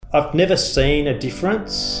I've never seen a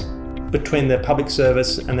difference between the public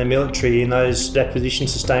service and the military in those acquisition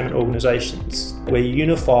sustainment organisations. We're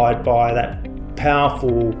unified by that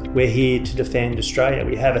powerful, we're here to defend Australia.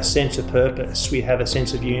 We have a sense of purpose, we have a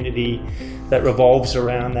sense of unity that revolves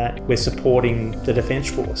around that. We're supporting the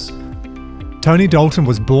Defence Force. Tony Dalton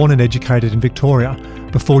was born and educated in Victoria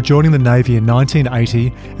before joining the Navy in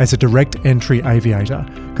 1980 as a direct entry aviator,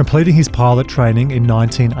 completing his pilot training in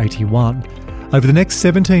 1981. Over the next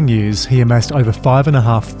 17 years, he amassed over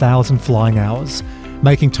 5,500 flying hours,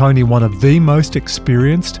 making Tony one of the most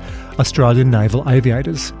experienced Australian naval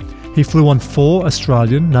aviators. He flew on 4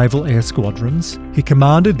 Australian Naval Air Squadrons. He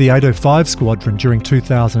commanded the 805 Squadron during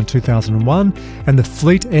 2000 and 2001 and the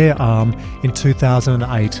Fleet Air Arm in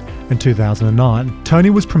 2008 and 2009. Tony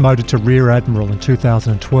was promoted to Rear Admiral in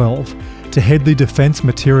 2012 to head the Defence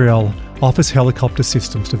Materiel Office Helicopter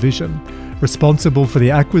Systems Division, responsible for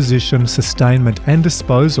the acquisition, sustainment and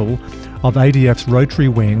disposal of ADF's rotary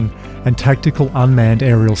wing and tactical unmanned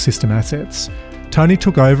aerial system assets. Tony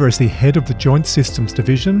took over as the head of the Joint Systems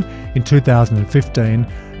Division in 2015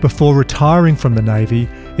 before retiring from the Navy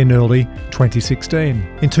in early 2016.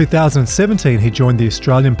 In 2017, he joined the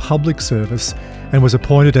Australian Public Service and was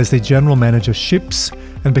appointed as the General Manager Ships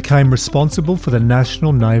and became responsible for the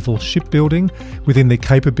National Naval Shipbuilding within the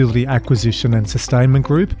Capability Acquisition and Sustainment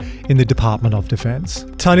Group in the Department of Defence.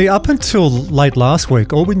 Tony, up until late last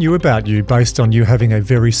week, all we knew about you, based on you having a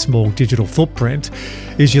very small digital footprint,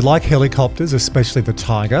 is you like helicopters, especially the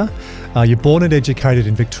Tiger. You're born and educated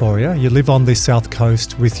in Victoria. You live on the South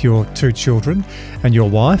Coast with your 2 children and your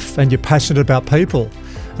wife, and you're passionate about people.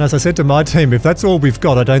 And as I said to my team, if that's all we've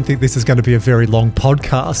got, I don't think this is going to be a very long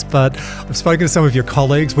podcast. But I've spoken to some of your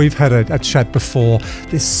colleagues. We've had a chat before.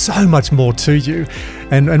 There's so much more to you.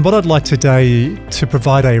 And what I'd like today to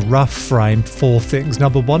provide a rough frame, 4 things.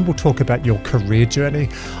 Number 1, we'll talk about your career journey.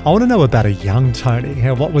 I want to know about a young Tony.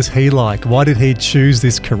 What was he like? Why did he choose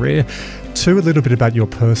this career? 2, a little bit about your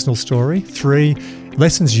personal story. 3,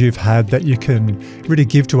 lessons you've had that you can really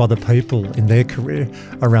give to other people in their career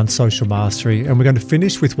around social mastery. And we're going to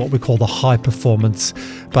finish with what we call the high performance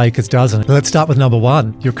baker's dozen. Let's start with number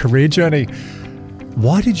 1, your career journey.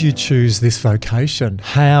 Why did you choose this vocation?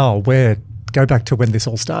 How? Where? Go back to when this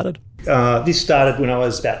all started. This started when I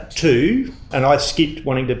was about 2, and I skipped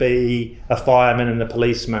wanting to be a fireman and a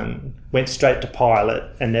policeman, went straight to pilot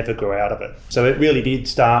and never grew out of it. So it really did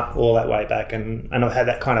start all that way back, and I've had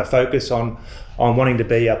that kind of focus on wanting to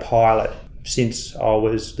be a pilot since I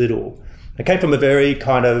was little. I came from a very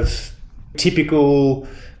kind of typical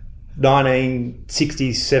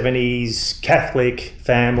 1960s, 70s Catholic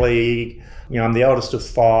family. I'm the oldest of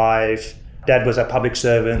 5. Dad was a public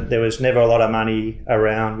servant. There was never a lot of money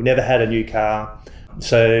around. We never had a new car.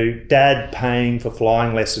 So Dad paying for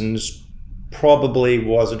flying lessons probably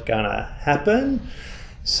wasn't going to happen.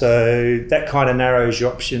 So that kind of narrows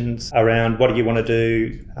your options around what do you want to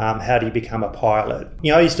do, how do you become a pilot.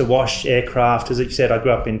 I used to wash aircraft. As you said, I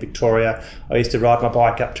grew up in Victoria. I used to ride my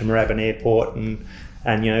bike up to Moorabbin Airport and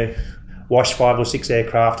wash 5 or 6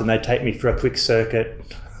 aircraft, and they'd take me for a quick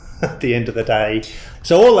circuit at the end of the day.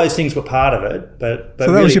 So all those things were part of it, but so that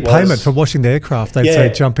really was your payment for washing the aircraft. They'd say,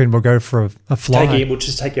 jump in, we'll go for a fly. We'll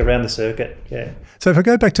just take you around the circuit, yeah. So if I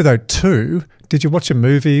go back to those 2, did you watch a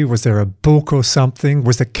movie? Was there a book or something?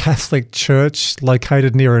 Was the Catholic church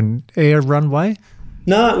located near an air runway?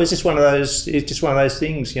 No, it was just one of those. It's just one of those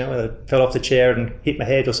things. I fell off the chair and hit my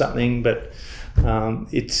head or something. But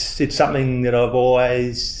it's something that I've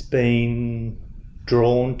always been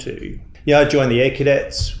drawn to. I joined the Air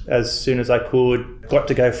Cadets as soon as I could, got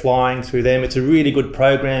to go flying through them. It's a really good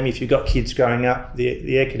program if you've got kids growing up.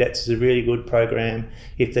 The Air Cadets is a really good program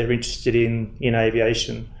if they're interested in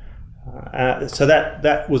aviation. So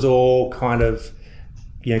that was all kind of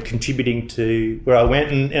contributing to where I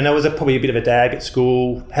went. And I was probably a bit of a dag at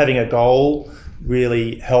school. Having a goal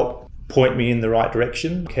really helped point me in the right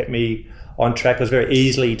direction, kept me on track. I was very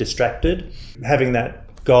easily distracted. Having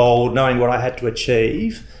that goal, knowing what I had to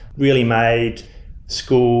achieve, really made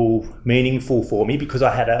school meaningful for me because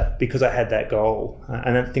I had that goal,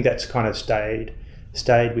 and I think that's kind of stayed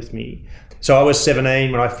with me. So I was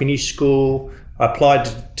 17 when I finished school. I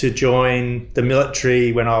applied to join the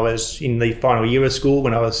military when I was in the final year of school,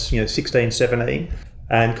 when I was 16, 17,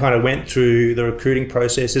 and kind of went through the recruiting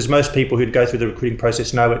process. As most people who go through the recruiting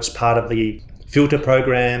process know, it's part of the filter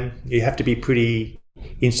program. You have to be pretty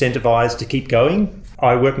incentivized to keep going.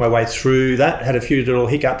 I worked my way through that, had a few little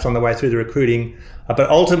hiccups on the way through the recruiting, but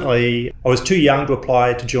ultimately I was too young to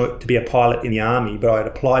apply to be a pilot in the Army, but I had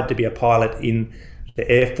applied to be a pilot in the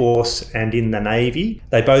Air Force and in the Navy.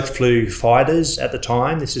 They both flew fighters at the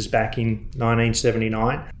time. This is back in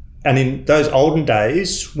 1979. And in those olden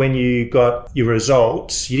days, when you got your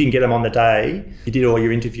results, you didn't get them on the day. You did all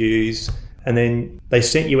your interviews, and then they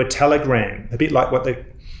sent you a telegram, a bit like what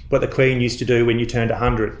the Queen used to do when you turned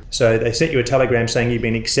 100. So they sent you a telegram saying you've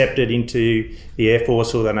been accepted into the Air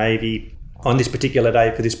Force or the Navy on this particular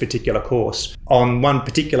day for this particular course. On one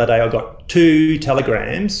particular day, I got 2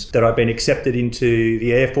 telegrams that I've been accepted into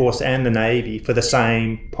the Air Force and the Navy for the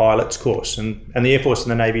same pilot's course. And the Air Force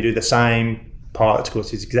and the Navy do the same pilot's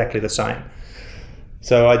course. It's exactly the same.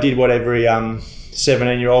 So I did what every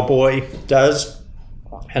 17-year-old boy does.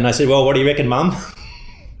 And I said, well, what do you reckon, Mum?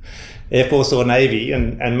 Air Force or Navy?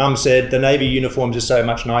 And Mum said, the Navy uniforms are so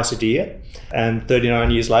much nicer, dear. And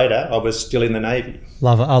 39 years later, I was still in the Navy.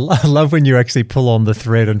 Love it. I love when you actually pull on the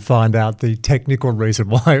thread and find out the technical reason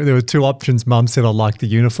why. There were 2 options. Mum said, I like the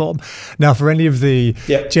uniform. Now, for any of the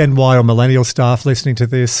Gen Y or millennial staff listening to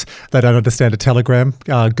this, they don't understand a telegram,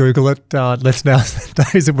 Google it. Let's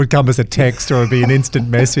nowadays it would come as a text or it would be an instant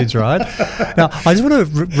message, right? Now, I just want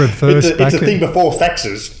to reverse back. It's a thing before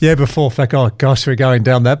faxes. Yeah, before fax. Oh, gosh, we're going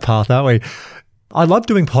down that path, aren't we? I love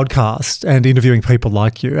doing podcasts and interviewing people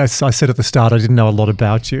like you. As I said at the start, I didn't know a lot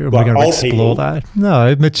about you. We're going to explore that.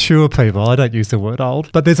 No, mature people. I don't use the word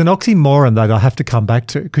old. But there's an oxymoron that I have to come back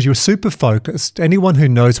to because you're super focused. Anyone who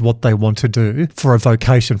knows what they want to do for a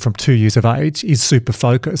vocation from 2 years of age is super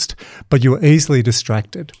focused, but you're easily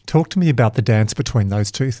distracted. Talk to me about the dance between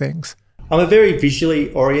those 2 things. I'm a very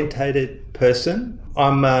visually orientated person.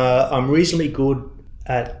 I'm reasonably good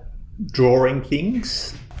at drawing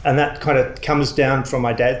things. And that kind of comes down from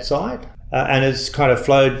my dad's side and has kind of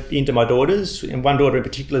flowed into my daughters. And one daughter in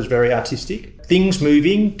particular is very artistic. Things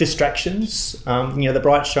moving, distractions, the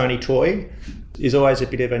bright, shiny toy is always a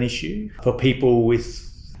bit of an issue for people with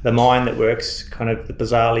the mind that works kind of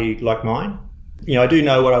bizarrely like mine. I do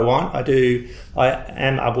know what I want. I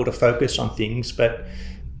am able to focus on things, but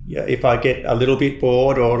if I get a little bit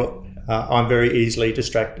bored or I'm very easily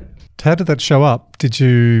distracted. How did that show up?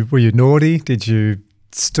 Were you naughty? Did you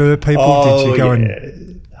stir people? Did you go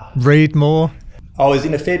and read more? I was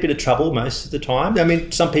in a fair bit of trouble most of the time. I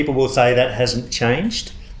mean, some people will say that hasn't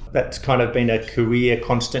changed. That's kind of been a career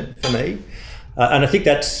constant for me. And I think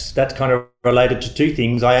that's kind of related to 2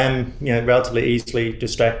 things. I am, relatively easily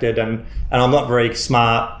distracted and I'm not very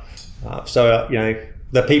smart. So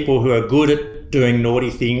the people who are good at doing naughty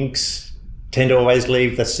things tend to always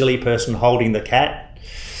leave the silly person holding the cat.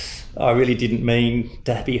 I really didn't mean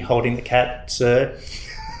to be holding the cat, sir.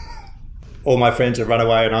 All my friends have run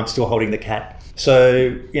away and I'm still holding the cat.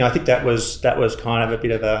 So, I think that was kind of a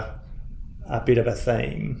bit of a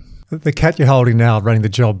theme. The cat you're holding now, running the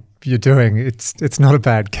job you're doing, it's not a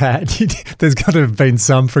bad cat. There's got to have been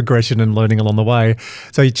some progression and learning along the way.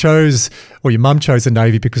 So your mum chose the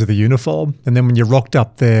Navy because of the uniform. And then when you rocked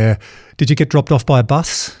up there, did you get dropped off by a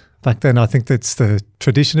bus? Back then, I think that's the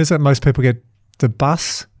tradition, is it? Most people get the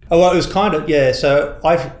bus. Oh, well, it was kind of, yeah. So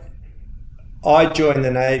I joined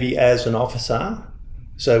the Navy as an officer.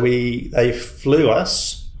 So they flew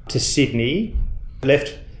us to Sydney,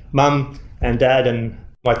 left Mum and Dad and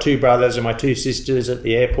my 2 brothers and my 2 sisters at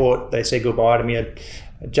the airport. They said goodbye to me. I'd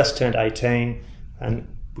just turned 18 and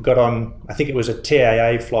we got on, I think it was a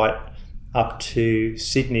TAA flight up to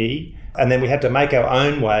Sydney. And then we had to make our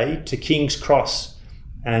own way to King's Cross.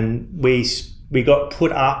 And we got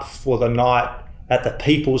put up for the night at the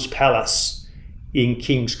People's Palace in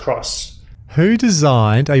King's Cross. Who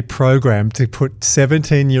designed a program to put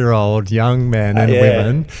 17-year-old young men and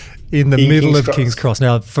women in the middle of King's Cross?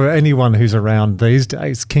 Now, for anyone who's around these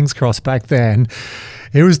days, King's Cross back then,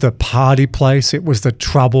 it was the party place, it was the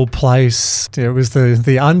trouble place, it was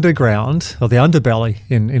the underground or the underbelly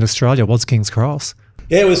in Australia was King's Cross.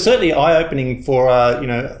 Yeah, it was certainly eye-opening for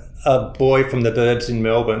a boy from the burbs in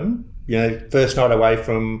Melbourne. First night away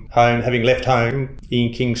from home, having left home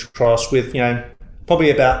in King's Cross with, probably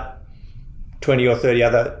about 20 or 30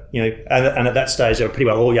 other, and at that stage they were pretty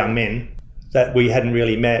well all young men that we hadn't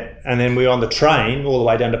really met. And then we were on the train all the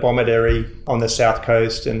way down to Bomaderry on the south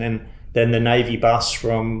coast, and then the Navy bus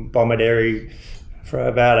from Bomaderry for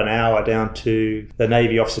about an hour down to the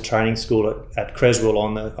Navy Officer Training School at Creswell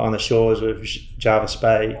on the shores of Jervis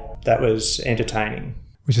Bay. That was entertaining.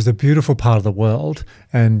 Which is a beautiful part of the world,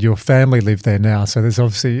 and your family live there now, so there's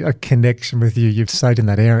obviously a connection with you. You've stayed in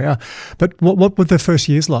that area. But what were the first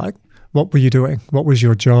years like? What were you doing? What was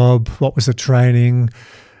your job? What was the training?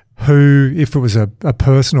 Who, if it was a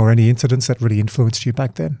person or any incidents that really influenced you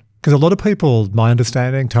back then? Because a lot of people, my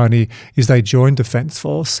understanding, Tony, is they join Defence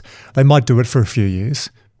Force. They might do it for a few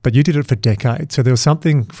years, but you did it for decades. So there was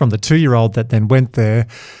something from the 2-year-old that then went there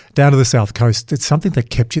down to the south coast. It's something that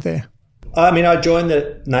kept you there. I mean, I joined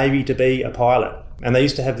the Navy to be a pilot. And they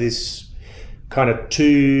used to have this kind of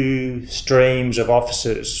two streams of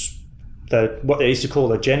officers, what they used to call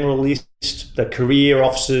the general list, the career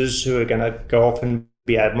officers who are going to go off and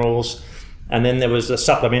be admirals, and then there was a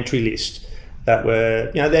supplementary list that were,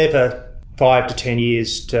 there for 5 to 10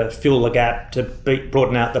 years to fill the gap, to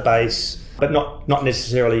broaden out the base, but not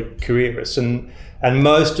necessarily careerists. And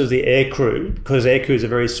most of the aircrew, because aircrew is a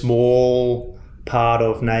very small part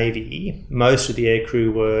of Navy, most of the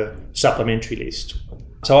aircrew were supplementary list.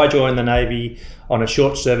 So I joined the Navy on a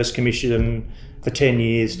short service commission for 10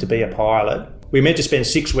 years to be a pilot. We were meant to spend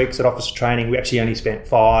 6 weeks at officer training. We actually only spent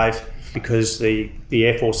 5 because the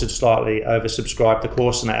Air Force had slightly oversubscribed the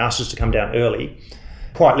course and they asked us to come down early.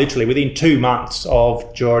 Quite literally, within 2 months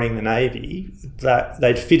of joining the Navy, that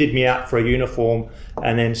they'd fitted me out for a uniform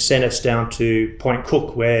and then sent us down to Point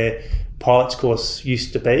Cook, where pilot's course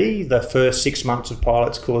used to be. The first 6 months of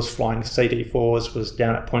pilot's course flying CD4s was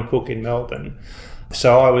down at Point Cook in Melbourne.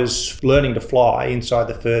 So I was learning to fly inside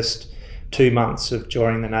the first 2 months of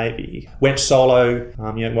joining the Navy. Went solo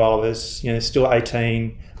while I was still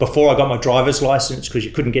 18. Before I got my driver's license, because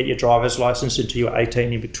you couldn't get your driver's license until you were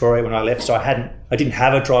 18 in Victoria when I left. So I didn't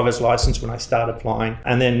have a driver's license when I started flying.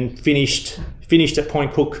 And then finished at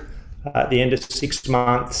Point Cook at the end of 6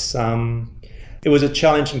 months. It was a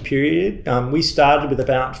challenging period. We started with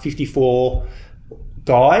about 54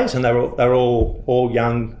 guys, and they were all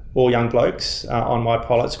young blokes on my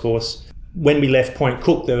pilot's course. When we left Point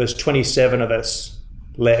Cook, there was 27 of us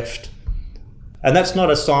left, and that's not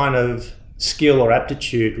a sign of skill or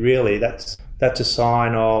aptitude, really. That's a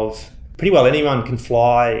sign of pretty well anyone can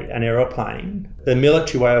fly an aeroplane. The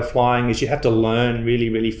military way of flying is you have to learn really,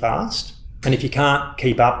 really fast, and if you can't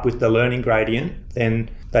keep up with the learning gradient, then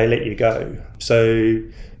they let you go. So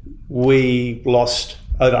we lost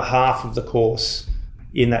over half of the course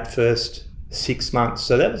in that first 6 months.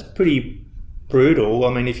 So that was pretty brutal.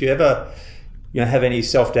 I mean, if you ever have any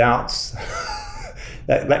self-doubts,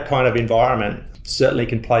 that kind of environment certainly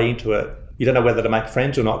can play into it. You don't know whether to make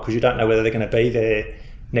friends or not because you don't know whether they're going to be there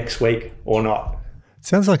next week or not.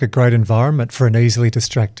 Sounds like a great environment for an easily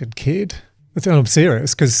distracted kid. I'm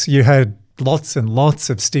serious, because you had lots and lots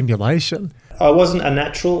of stimulation. I wasn't a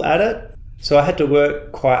natural at it, so I had to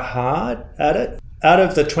work quite hard at it. Out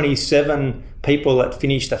of the 27 people that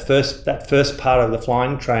finished that first part of the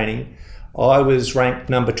flying training, I was ranked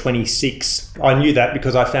number 26. I knew that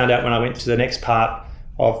because I found out when I went to the next part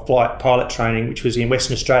of pilot training, which was in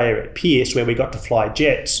Western Australia at Pearce, where we got to fly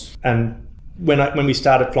jets. And when we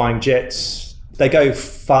started flying jets, they go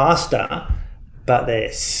faster, but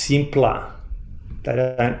they're simpler. They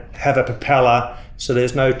don't have a propeller, so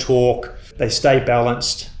there's no torque. They stay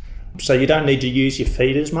balanced, so you don't need to use your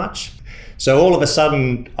feet as much. So all of a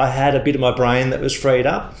sudden, I had a bit of my brain that was freed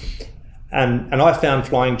up, and I found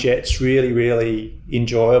flying jets really, really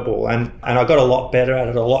enjoyable, and I got a lot better at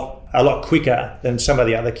it a lot quicker than some of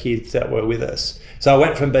the other kids that were with us. So I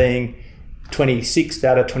went from being 26th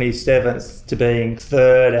out of 27th to being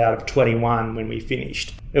 3rd out of 21 when we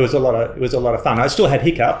finished. It was a lot of fun. I still had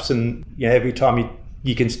hiccups, and every time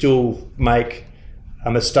you can still make a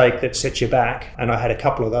mistake that sets you back, and I had a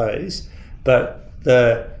couple of those. But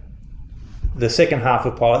the second half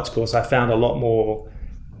of pilot's course I found a lot more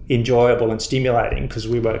enjoyable and stimulating because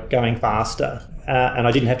we were going faster, and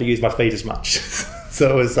I didn't have to use my feet as much. So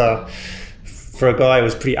it was, for a guy who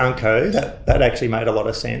was pretty unco, that actually made a lot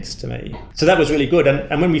of sense to me. So that was really good.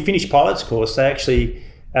 And when we finished pilot's course, they actually,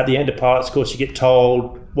 at the end of pilot's course, you get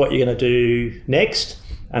told what you're going to do next.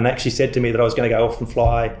 And they actually said to me that I was going to go off and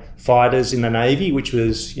fly fighters in the Navy, which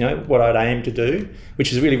was, what I'd aimed to do,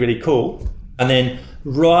 which was really, really cool. And then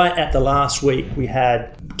right at the last week, we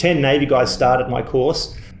had 10 Navy guys start at my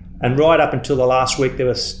course. And right up until the last week, there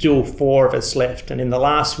were still 4 of us left. And in the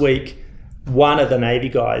last week, one of the Navy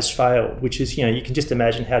guys failed, which is, you can just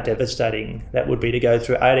imagine how devastating that would be to go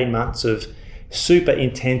through 18 months of super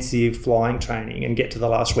intensive flying training and get to the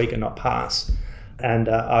last week and not pass. And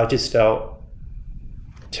I just felt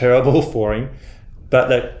terrible for him. But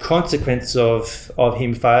the consequence of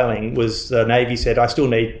him failing was the Navy said, I still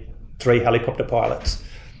need 3 helicopter pilots.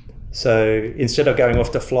 So instead of going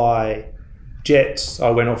off to fly jets, I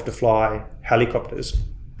went off to fly helicopters.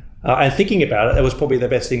 And thinking about it, that was probably the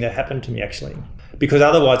best thing that happened to me, actually. Because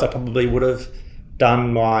otherwise I probably would have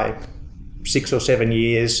done my 6 or 7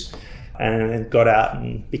 years and got out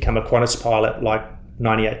and become a Qantas pilot like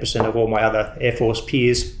 98% of all my other Air Force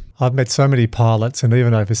peers. I've met so many pilots, and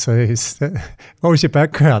even overseas. What was your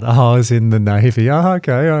background? I was in the Navy.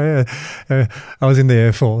 Okay. I was in the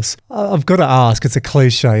Air Force. I've got to ask, it's a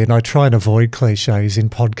cliche, and I try and avoid cliches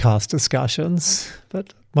in podcast discussions,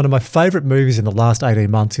 but one of my favourite movies in the last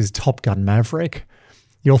 18 months is Top Gun Maverick.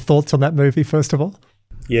 Your thoughts on that movie, first of all?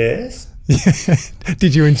 Yes.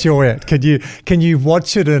 Did you enjoy it? Can you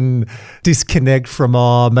watch it and disconnect from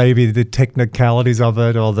maybe the technicalities of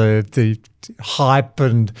it or the hype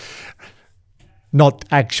and not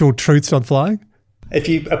actual truths on flying? If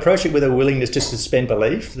you approach it with a willingness to suspend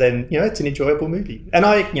belief, then it's an enjoyable movie. And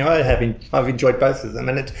I've enjoyed both of them.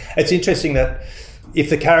 And it's interesting that if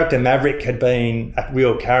the character Maverick had been a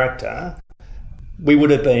real character, we would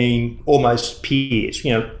have been almost peers.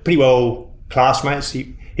 Pretty well classmates.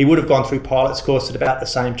 He would have gone through pilot's course at about the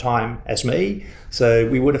same time as me, so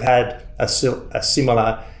we would have had a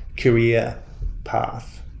similar career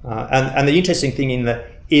path. And the interesting thing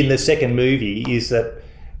in the second movie is that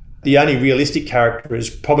the only realistic character is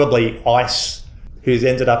probably Ice, who's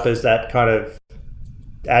ended up as that kind of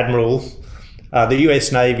admiral. The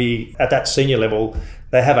US Navy at that senior level,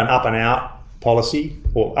 they have an up and out policy,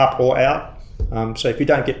 or up or out. So if you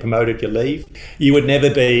don't get promoted, you leave. You would never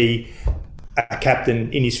be a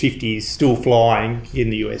captain in his 50s still flying in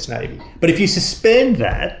the US Navy. But if you suspend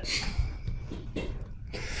that...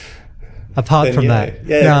 Apart from that.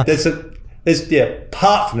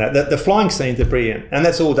 Apart from that, the flying scenes are brilliant, and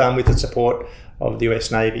that's all done with the support of the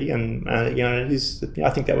US Navy. And it is. I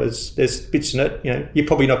think there's bits in it. You're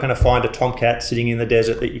probably not going to find a Tomcat sitting in the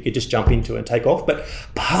desert that you could just jump into and take off. But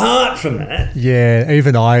apart from that,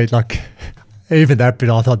 even that bit,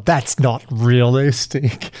 I thought that's not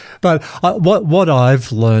realistic. But what I've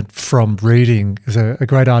learned from reading is a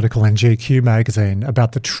great article in GQ magazine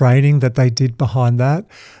about the training that they did behind that.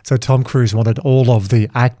 So Tom Cruise wanted all of the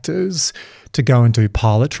actors to go and do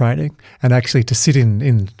pilot training and actually to sit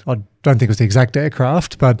in I don't think it was the exact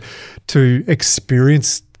aircraft, but to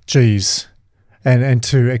experience G's and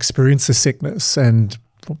to experience the sickness. And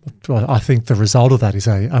I think the result of that is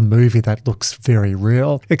a movie that looks very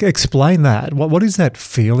real. Explain that. What is that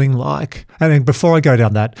feeling like? And then before I go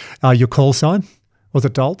down that, your call sign, was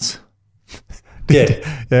it Dalton?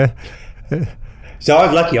 Yeah. So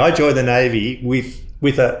I'm lucky. I joined the Navy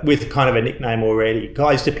with kind of a nickname already.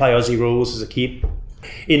 I used to play Aussie rules as a kid.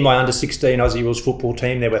 In my under 16 Aussie rules football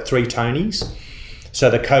team, there were 3 Tonys. So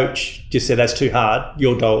the coach just said, "That's too hard.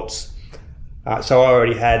 You're Dalton." So I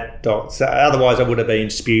already had Dalton. So otherwise, I would have been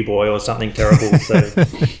Spew Boy or something terrible. So.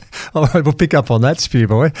 All right, we'll pick up on that, Spew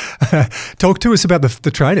Boy. Talk to us about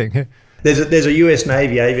the training. There's a US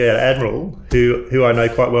Navy aviator admiral who I know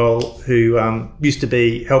quite well, who used to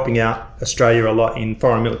be helping out Australia a lot in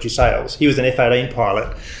foreign military sales. He was an F-18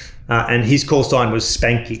 pilot, and his call sign was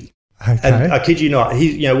Spanky. Okay. And I kid you not,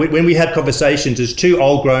 when we had conversations as 2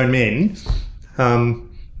 old-grown men,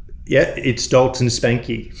 it's Dalton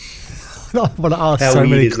Spanky. I want to ask How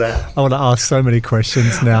weird is that? I want to ask so many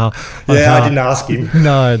questions now. I didn't ask him.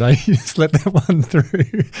 No, you just let that one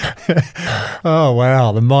through. Oh,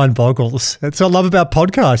 wow. The mind boggles. That's what I love about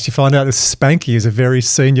podcasts. You find out that Spanky is a very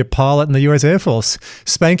senior pilot in the US Air Force.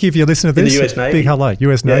 Spanky, if you listen to this, in the US Navy. Big hello,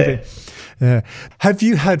 US Navy. Yeah. Have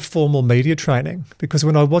you had formal media training? Because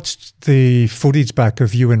when I watched the footage back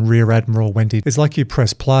of you and Rear Admiral Wendy, it's like you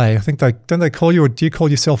press play. I think don't they call you, or do you call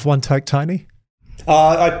yourself One Take Tony?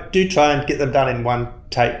 I do try and get them done in one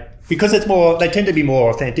take because they tend to be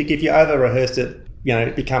more authentic. If you over-rehearse it,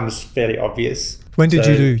 it becomes fairly obvious. When did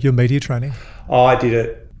you do your media training? I did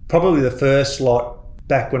it probably the first lot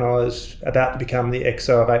back when I was about to become the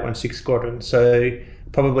XO of 816 Squadron, so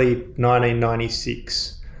probably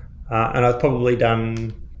 1996. And I've probably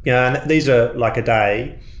done, and these are like a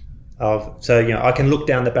day of, so, I can look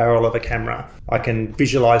down the barrel of a camera. I can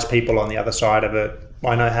visualise people on the other side of it.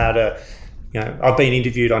 I know how to... I've been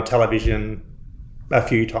interviewed on television a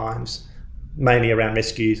few times, mainly around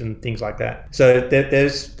rescues and things like that. So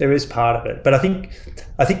there is part of it. But I think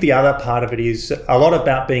the other part of it is a lot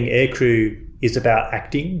about being aircrew is about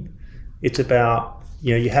acting. It's about,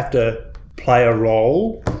 you have to play a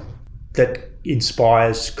role that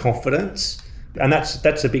inspires confidence. And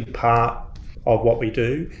that's a big part of what we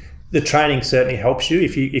do. The training certainly helps you.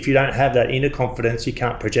 If you don't have that inner confidence, you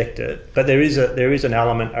can't project it. But there is an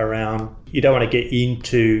element around, you don't want to get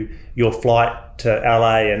into your flight to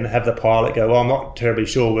LA and have the pilot go, "Well, I'm not terribly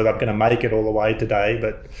sure whether I'm going to make it all the way today,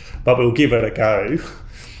 but we'll give it a go."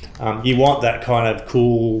 You want that kind of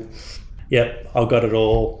cool, I've got it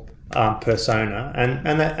all persona,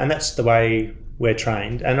 and that's the way we're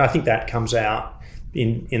trained. And I think that comes out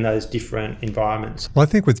in those different environments. Well, I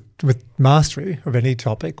think with mastery of any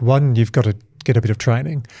topic, one, you've got to get a bit of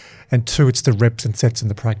training, and 2, it's the reps and sets and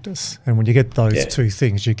the practice. And when you get those 2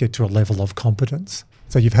 things, you get to a level of competence.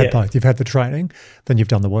 So you've had both. You've had the training, then you've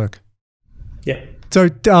done the work. Yeah. So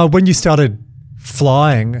when you started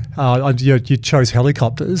flying, you chose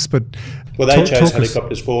helicopters, but... Well, they chose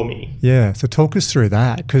helicopters for me. Yeah, so talk us through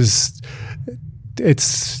that, because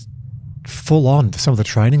it's full on, some of the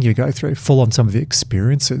training you go through, full on some of the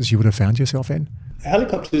experiences you would have found yourself in.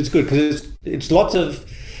 Helicopters is good because it's lots of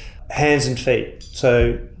hands and feet.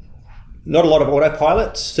 So not a lot of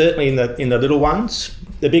autopilots, certainly in the little ones.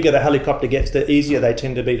 The bigger the helicopter gets, the easier they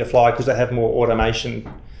tend to be to fly because they have more automation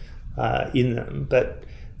in them. But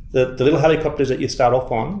the little helicopters that you start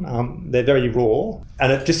off on, they're very raw,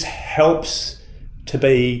 and it just helps to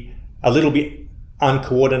be a little bit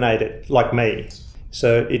uncoordinated, like me.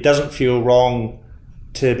 So it doesn't feel wrong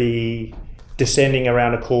to be descending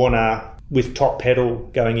around a corner with top pedal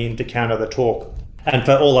going in to counter the torque. And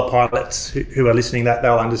for all the pilots who are listening, that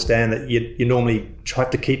they'll understand that you normally try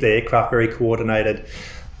to keep the aircraft very coordinated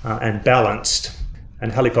and balanced,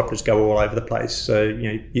 and helicopters go all over the place. So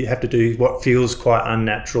you have to do what feels quite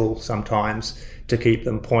unnatural sometimes to keep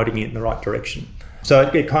them pointing in the right direction. So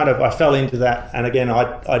I fell into that, and again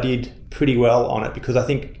I did pretty well on it because I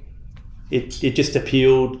think it just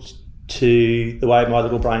appealed to the way my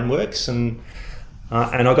little brain works, and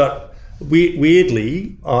I got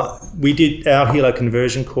weirdly we did our helo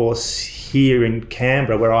conversion course here in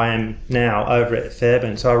Canberra, where I am now, over at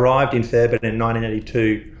Fairbairn. So I arrived in Fairbairn in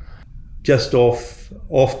 1982, just off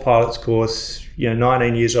pilot's course,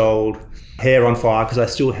 19 years old, hair on fire because I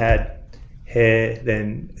still had hair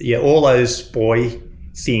then. Yeah, all those boy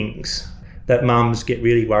things that mums get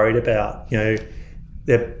really worried about.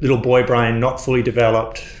 Their little boy brain not fully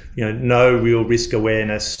developed, no real risk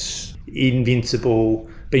awareness, invincible,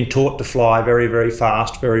 being taught to fly very, very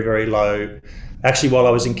fast, very, very low. Actually, while I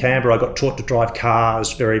was in Canberra, I got taught to drive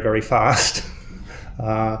cars very, very fast,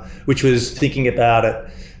 which was, thinking about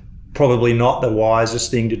it, probably not the wisest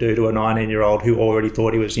thing to do to a 19-year-old who already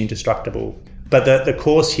thought he was indestructible. But the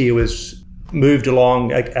course here moved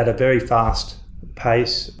along at a very fast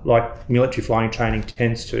pace, like military flying training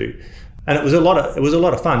tends to. And it was a lot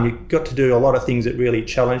of fun. You got to do a lot of things that really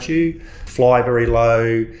challenge you. Fly very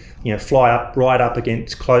low, fly right up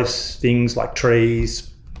against close things like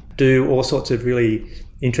trees, do all sorts of really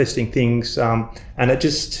interesting things. And it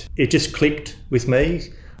just clicked with me.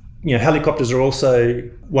 Helicopters are also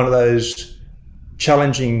one of those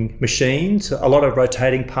challenging machines. A lot of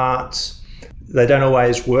rotating parts. They don't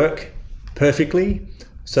always work perfectly.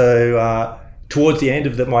 So towards the end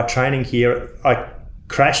of my training here, I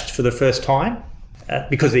crashed for the first time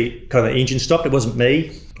because the engine stopped. It wasn't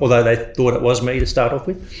me, although they thought it was me to start off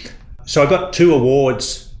with. So I got 2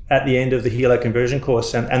 awards at the end of the helo conversion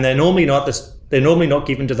course, and they're normally not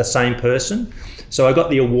given to the same person. So I got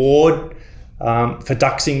the award for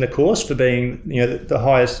duxing the course, for being the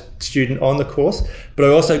highest student on the course, but I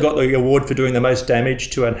also got the award for doing the most damage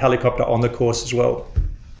to a helicopter on the course as well.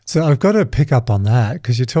 So I've got to pick up on that,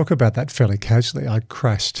 because you talk about that fairly casually. I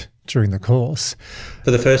crashed during the course.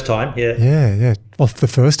 For the first time, yeah. Yeah. Well, for the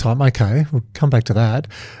first time, okay, we'll come back to that.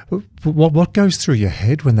 What goes through your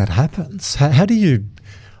head when that happens? How do you,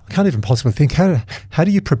 I can't even possibly think, how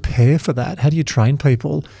do you prepare for that? How do you train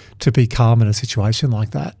people to be calm in a situation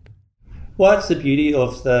like that? Well, it's the beauty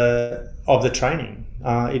of the training.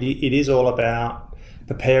 It is all about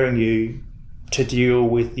preparing you to deal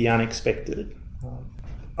with the unexpected.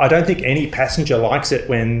 I don't think any passenger likes it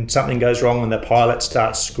when something goes wrong and the pilot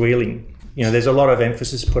starts squealing. There's a lot of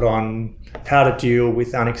emphasis put on how to deal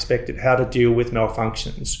with unexpected, how to deal with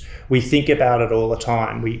malfunctions. We think about it all the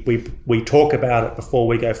time. We talk about it before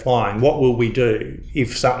we go flying. What will we do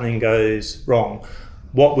if something goes wrong?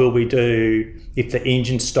 What will we do if the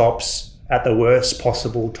engine stops at the worst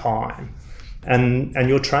possible time? And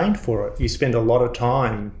you're trained for it. You spend a lot of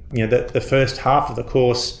time. The first half of the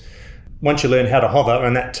course, once you learn how to hover,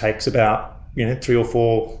 and that takes about 3 or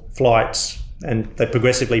 4 flights, and they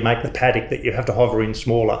progressively make the paddock that you have to hover in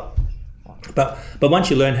smaller. But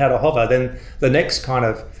once you learn how to hover, then the next kind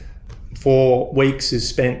of 4 weeks is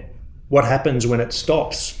spent, what happens when it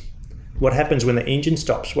stops? What happens when the engine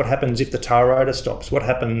stops? What happens if the tail rotor stops? What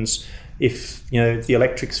happens if the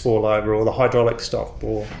electrics fall over or the hydraulics stop?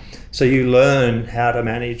 So you learn how to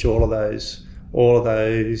manage all of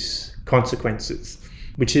those consequences,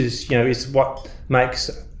 which is what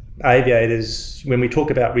makes aviators, when we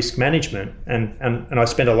talk about risk management, and I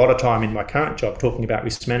spend a lot of time in my current job talking about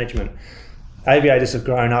risk management. Aviators have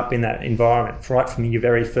grown up in that environment right from your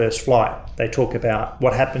very first flight. They talk about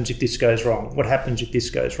what happens if this goes wrong, what happens if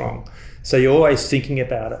this goes wrong. So you're always thinking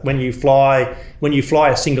about it. When you fly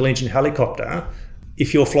a single engine helicopter,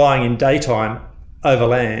 if you're flying in daytime over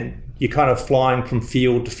land, you're kind of flying from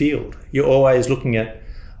field to field. You're always looking at,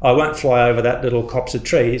 I won't fly over that little copse of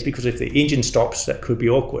trees because if the engine stops, that could be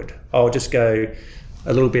awkward. I'll just go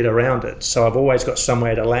a little bit around it. So I've always got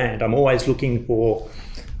somewhere to land. I'm always looking for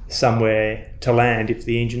somewhere to land if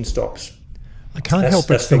the engine stops. I can't help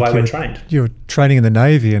but think you're training in the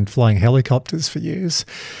Navy and flying helicopters for years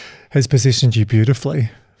has positioned you beautifully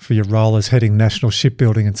for your role as heading national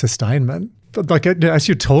shipbuilding and sustainment. But like, as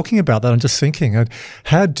you're talking about that, I'm just thinking,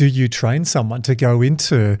 how do you train someone to go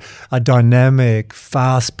into a dynamic,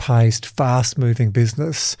 fast-paced, fast-moving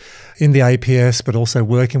business in the APS, but also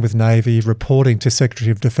working with Navy, reporting to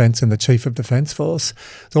Secretary of Defence and the Chief of Defence Force?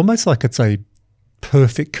 It's almost like it's a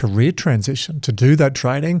perfect career transition to do that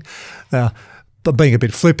training. Now, but being a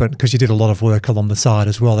bit flippant, because you did a lot of work along the side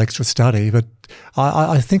as well, extra study. But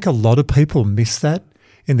I think a lot of people miss that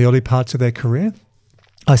in the early parts of their career.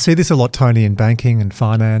 I see this a lot, Tony, in banking and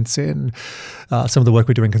finance, in some of the work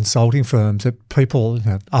we do in consulting firms, that people,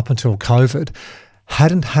 up until COVID,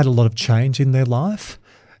 hadn't had a lot of change in their life.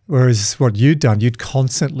 Whereas what you'd done, you'd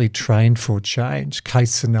constantly trained for change,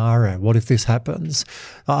 case scenario, what if this happens?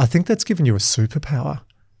 I think that's given you a superpower.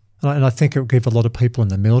 And I think it will give a lot of people in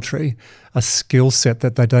the military a skill set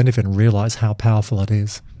that they don't even realise how powerful it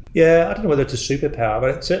is. Yeah, I don't know whether it's a superpower,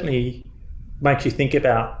 but it certainly makes you think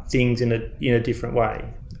about things in a different way.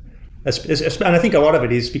 And I think a lot of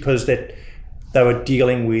it is because that they were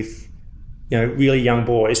dealing with really young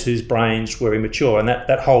boys whose brains were immature, and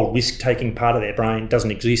that whole risk-taking part of their brain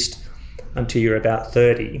doesn't exist until you're about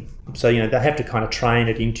 30. So they have to kind of train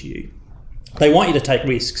it into you. They want you to take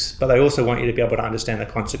risks, but they also want you to be able to understand the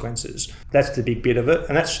consequences. That's the big bit of it,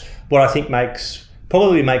 and that's what I think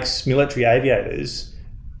probably makes military aviators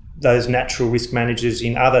those natural risk managers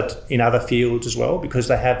in other fields as well, because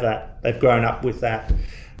they have that. They've grown up with that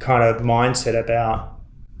kind of mindset about,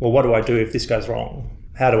 well, what do I do if this goes wrong?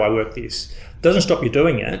 How do I work this? It doesn't stop you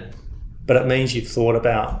doing it, but it means you've thought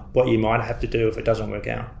about what you might have to do if it doesn't work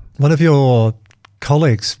out. One of your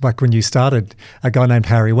colleagues, back when you started, a guy named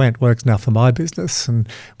Harry Went, works now for my business, and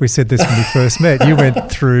we said this when we first met. You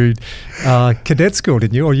went through cadet school,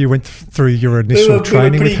 didn't you? Or you went through your initial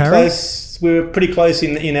training with Harry? We were pretty close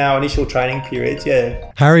in our initial training periods,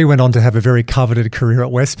 yeah. Harry went on to have a very coveted career at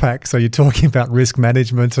Westpac. So you're talking about risk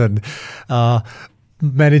management and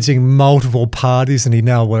managing multiple parties, and he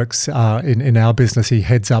now works in our business. He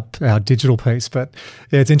heads up our digital piece. But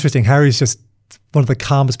yeah, it's interesting. Harry's just one of the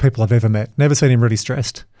calmest people I've ever met. Never seen him really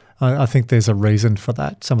stressed. I think there's a reason for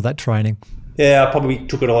that, some of that training. Yeah, I probably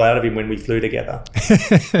took it all out of him when we flew together.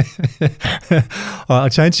 I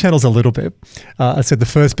changed channels a little bit. I said the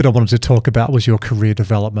first bit I wanted to talk about was your career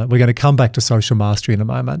development. We're going to come back to social mastery in a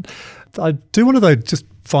moment. I do want to just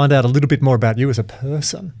find out a little bit more about you as a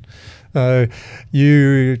person.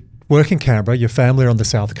 You work in Canberra. Your family are on the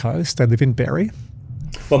south coast. They live in Berry.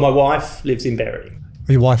 Well, my wife lives in Berry.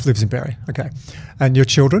 Your wife lives in Berry, okay. And your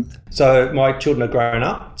children? So my children are grown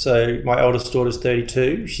up. So my oldest daughter's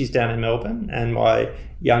 32. She's down in Melbourne. And my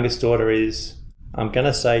youngest daughter is, I'm going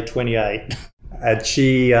to say 28. And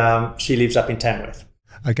she lives up in Tamworth.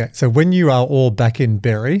 Okay. So when you are all back in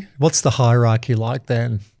Berry, what's the hierarchy like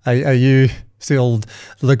then? Are you still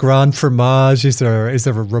le grand fromage? Is there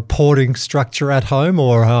a reporting structure at home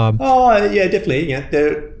or? Oh, yeah, definitely. Yeah,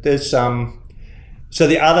 there's So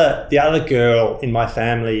the other girl in my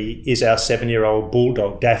family is our 7-year-old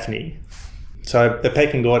bulldog, Daphne. So the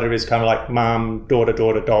pecking order is kind of like mum, daughter,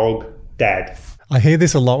 dog, dad. I hear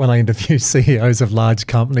this a lot when I interview CEOs of large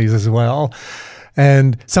companies as well.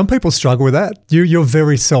 And some people struggle with that. You're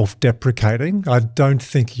very self-deprecating. I don't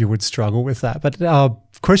think you would struggle with that. But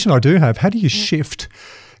question I do have, how do you shift?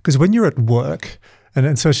 Because when you're at work, and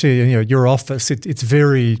especially your office, it's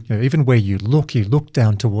very, even where you look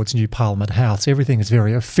down towards New Parliament House, everything is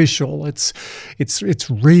very official. It's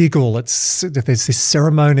regal. There's this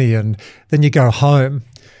ceremony, and then you go home,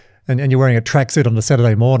 and you're wearing a tracksuit on a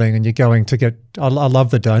Saturday morning, and you're going to get. I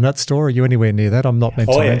love the donut store. Are you anywhere near that? I'm not meant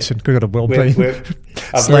to mention. We've got a well-being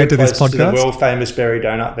slate to this podcast. To the world famous Berry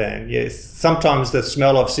donut van. Yes, sometimes the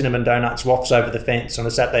smell of cinnamon donuts wafts over the fence on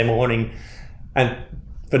a Saturday morning, and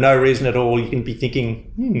for no reason at all, you can be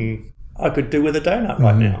thinking, I could do with a donut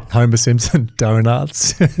right now. Homer Simpson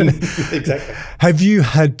donuts. Exactly. Have you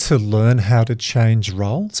had to learn how to change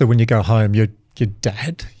role? So when you go home, you're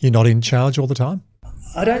dad, you're not in charge all the time?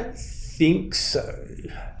 I don't think so.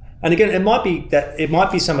 And again, it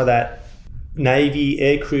might be some of that Navy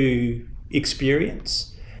aircrew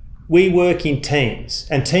experience. We work in teams,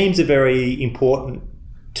 and teams are very important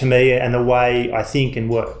to me and the way I think and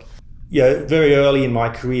work. Very early in my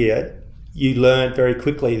career, you learn very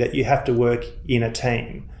quickly that you have to work in a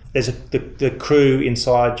team. There's the crew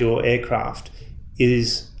inside your aircraft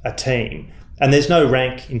is a team, And there's no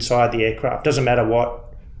rank inside the aircraft. Doesn't matter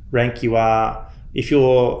what rank you are. If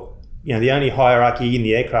you're, the only hierarchy in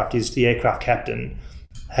the aircraft is the aircraft captain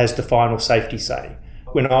has the final safety say.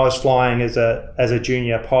 When I was flying as a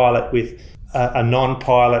junior pilot with a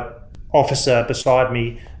non-pilot officer beside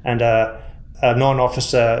me and a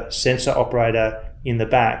non-officer sensor operator in the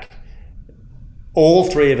back, all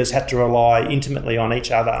three of us had to rely intimately on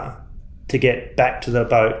each other to get back to the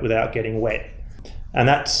boat without getting wet. And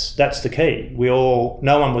that's the key. No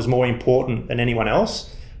one was more important than anyone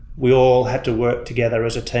else. We all had to work together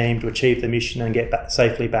as a team to achieve the mission and get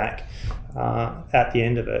safely back at the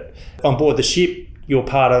end of it. On board the ship, you're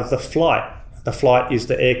part of the flight. The flight is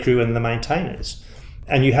the aircrew and the maintainers.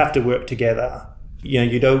 And you have to work together.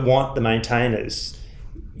 You don't want the maintainers,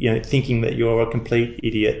 thinking that you're a complete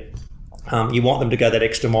idiot. You want them to go that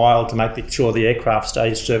extra mile to make sure the aircraft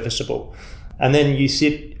stays serviceable. And then you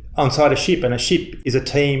sit inside a ship, and a ship is a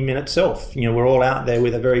team in itself. We're all out there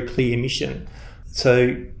with a very clear mission.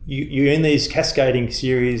 So you're in these cascading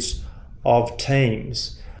series of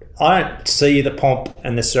teams. I don't see the pomp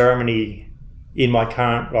and the ceremony in my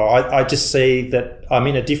current role. I just see that I'm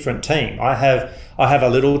in a different team. I have a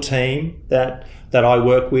little team that I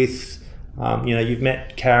work with. You've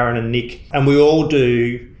met Karen and Nick, and we all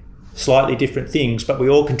do slightly different things, but we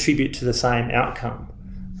all contribute to the same outcome.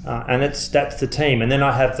 And that's the team. And then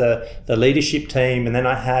I have the leadership team, and then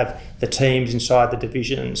I have the teams inside the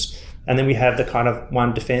divisions, and then we have the kind of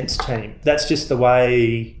one defence team. That's just the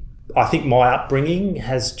way I think my upbringing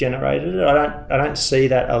has generated it. I don't see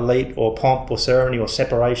that elite or pomp or ceremony or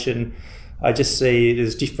separation. I just see it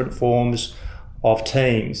as different forms of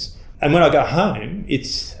teams. And when I go home,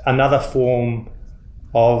 it's another form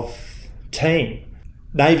of team.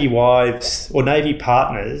 Navy wives or Navy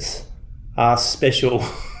partners are special.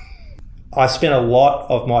 I spent a lot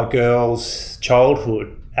of my girls'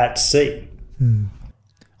 childhood at sea.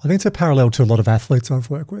 I think it's a parallel to a lot of athletes I've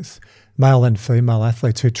worked with, male and female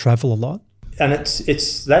athletes who travel a lot. And that's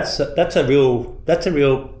a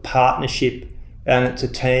real partnership, and it's a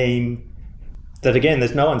team that, again,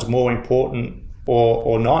 there's no one's more important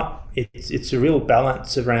or not. It's a real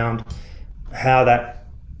balance around how that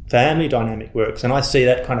family dynamic works, and I see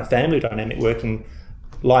that kind of family dynamic working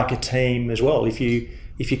like a team as well. If you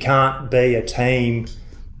can't be a team,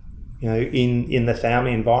 in the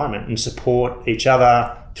family environment and support each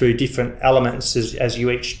other through different elements as you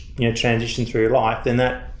each transition through life, then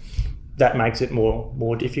that makes it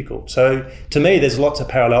more difficult. So to me, there's lots of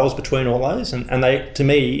parallels between all those, and they, to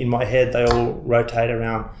me, in my head, they all rotate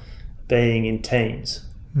around being in teams.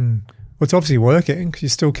 Well, it's obviously working because you're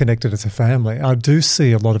still connected as a family. I do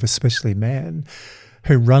see a lot of, especially men,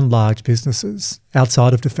 who run large businesses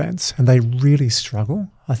outside of defence, and they really struggle.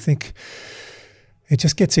 I think it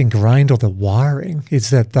just gets ingrained, or the wiring is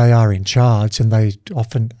that they are in charge, and they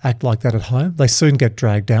often act like that at home. They soon get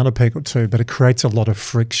dragged down a peg or two, but it creates a lot of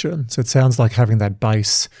friction. So it sounds like having that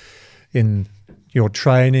base in your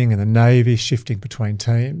training and the Navy, shifting between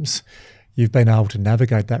teams, you've been able to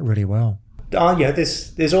navigate that really well. Oh yeah,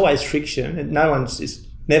 there's always friction, and no one's is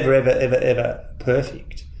never ever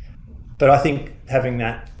perfect. But I think having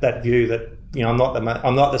that view that I'm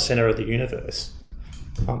not the centre of the universe.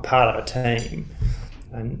 I'm part of a team,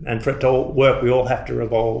 and for it to all work, we all have to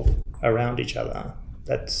revolve around each other.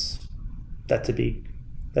 That's a big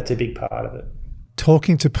part of it.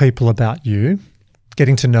 Talking to people about you,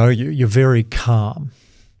 getting to know you, you're very calm,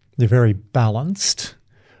 you're very balanced.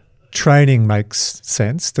 Training makes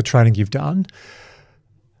sense, the training you've done.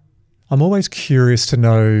 I'm always curious to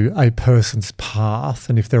know a person's path,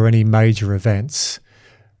 and if there are any major events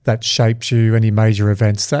that shaped you, any major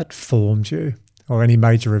events that formed you, or any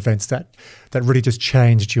major events that really just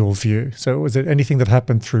changed your view. So was it anything that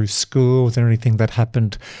happened through school? Was there anything that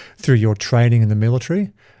happened through your training in the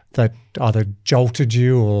military that either jolted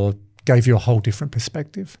you or gave you a whole different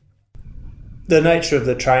perspective? The nature of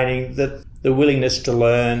the training, the willingness to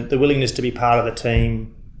learn, the willingness to be part of the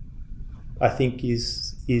team, I think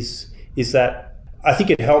is that I think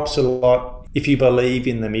it helps a lot if you believe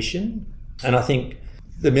in the mission. And I think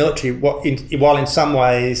the military, while in some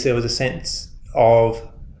ways there was a sense of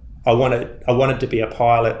I wanted to be a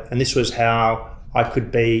pilot, and this was how I could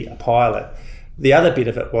be a pilot. The other bit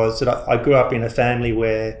of it was that I grew up in a family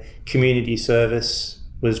where community service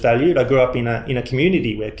was valued. I grew up in a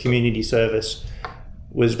community where community service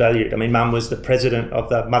was valued. I mean, Mum was the president of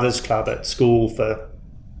the Mothers Club at school for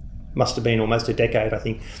must have been almost a decade, I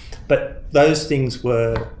think. But those things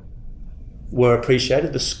were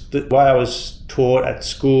appreciated. The way I was taught at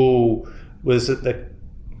school was that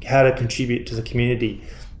how to contribute to the community.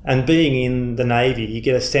 And being in the Navy, you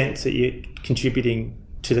get a sense that you're contributing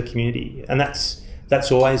to the community. And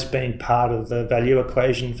that's always been part of the value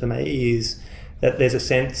equation for me, is that there's a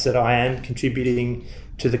sense that I am contributing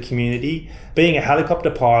to the community. Being a helicopter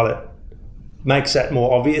pilot makes that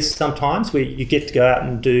more obvious sometimes, where you get to go out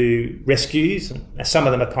and do rescues. And some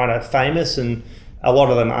of them are kind of famous and a lot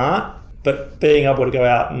of them aren't. But being able to go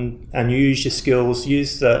out and use your skills,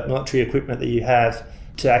 use the military equipment that you have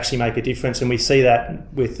to actually make a difference. And we see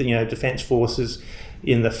that with, Defence Forces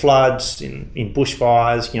in the floods, in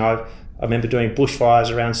bushfires. I remember doing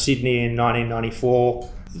bushfires around Sydney in 1994.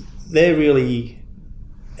 They're really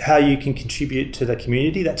how you can contribute to the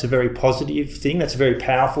community. That's a very positive thing. That's a very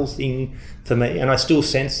powerful thing for me. And I still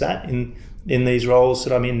sense that in these roles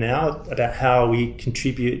that I'm in now, about how we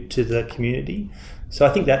contribute to the community. So I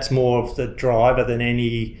think that's more of the driver than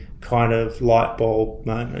any kind of light bulb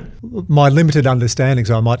moment. My limited understanding,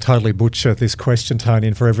 so I might totally butcher this question, Tony,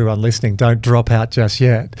 and for everyone listening, don't drop out just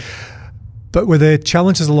yet. But were there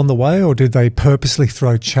challenges along the way, or did they purposely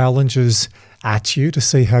throw challenges at you to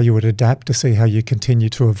see how you would adapt, to see how you continue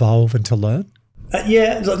to evolve and to learn?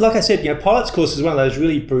 Yeah, like I said, pilot's course is one of those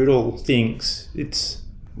really brutal things.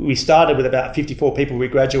 We started with about 54 people. We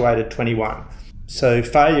graduated 21. So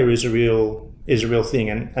failure is a real thing,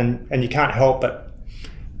 and you can't help but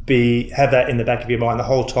have that in the back of your mind the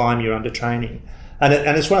whole time you're under training. And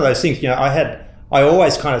it's one of those things. I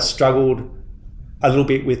always kind of struggled a little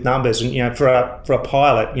bit with numbers, and for a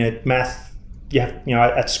pilot, math.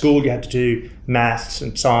 At school you had to do maths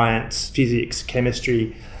and science, physics,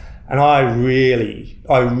 chemistry, and I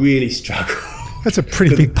really struggled. That's a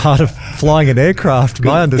pretty big part of flying an aircraft,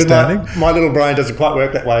 my understanding. My little brain doesn't quite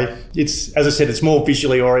work that way. It's, as I said, it's more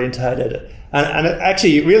visually orientated, and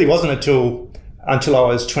it really wasn't until I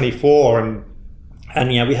was 24,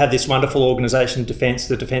 and we had this wonderful organisation,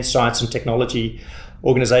 the Defence Science and Technology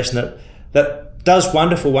organisation that does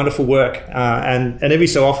wonderful work, and every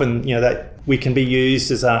so often that we can be used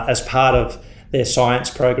as part of their science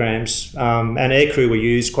programs, and aircrew were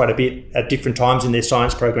used quite a bit at different times in their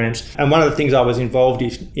science programs. And one of the things I was involved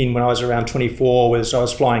in when I was around 24 was I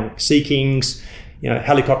was flying Sea Kings,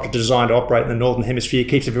 helicopter designed to operate in the Northern Hemisphere,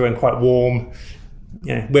 keeps everyone quite warm.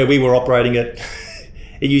 Where we were operating it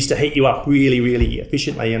used to heat you up really, really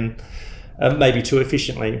efficiently, and maybe too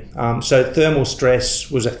efficiently. So thermal stress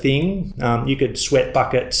was a thing. You could sweat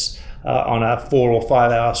buckets on a 4 or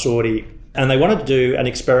 5 hour sortie. And they wanted to do an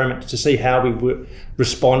experiment to see how we were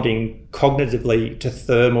responding cognitively to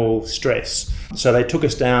thermal stress. So they took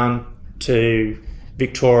us down to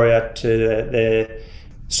Victoria to their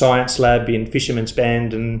science lab in Fisherman's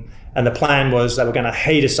Bend, and the plan was they were going to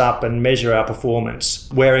heat us up and measure our performance,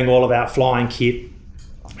 wearing all of our flying kit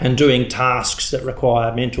and doing tasks that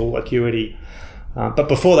require mental acuity. But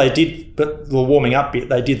before the warming up bit,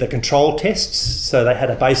 they did the control tests. So they had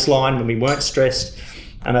a baseline when we weren't stressed,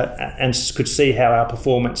 and could see how our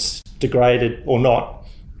performance degraded or not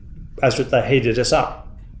as they heated us up.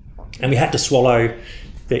 And we had to swallow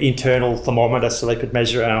the internal thermometer so they could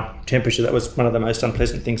measure our temperature. That was one of the most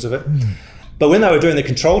unpleasant things of it. But when they were doing the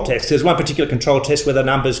control test, there's one particular control test where the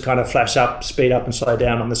numbers kind of flash up, speed up and slow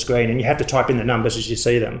down on the screen, and you have to type in the numbers as you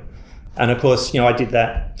see them. And of course, I did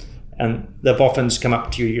that, and the boffins come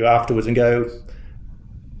up to you afterwards and go,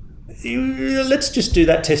 let's just do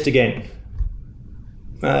that test again.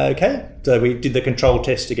 Okay, so we did the control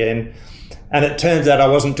test again, and it turns out I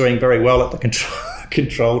wasn't doing very well at the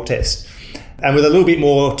control test. And with a little bit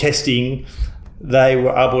more testing, they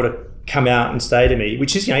were able to come out and say to me,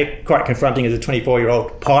 which is quite confronting as a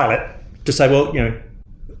 24-year-old pilot, to say, well,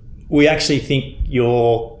 we actually think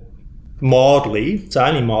you're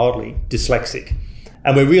only mildly dyslexic,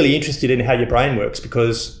 and we're really interested in how your brain works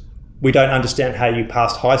because we don't understand how you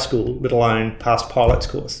passed high school, let alone passed pilot's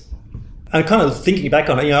course. And kind of thinking back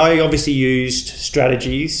on it, I obviously used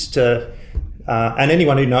strategies to, and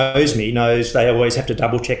anyone who knows me knows they always have to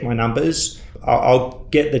double check my numbers. I'll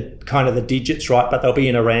get the digits right, but they'll be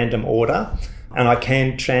in a random order, and I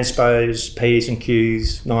can transpose P's and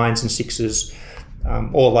Q's, 9s and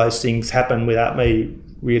 6s. All those things happen without me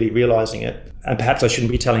really realising it. And perhaps I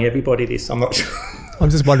shouldn't be telling everybody this. I'm not sure. I'm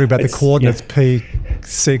just wondering about the coordinates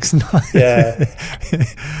P69. Yeah,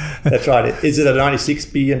 that's right. Is it a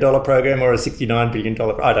 $96 billion program or a $69 billion?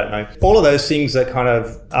 I don't know. All of those things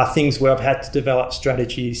are things where I've had to develop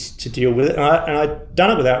strategies to deal with it. And I've done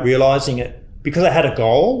it without realising it because I had a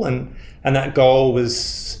goal, and that goal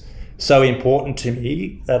was so important to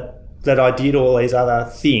me that I did all these other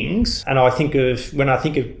things. And when I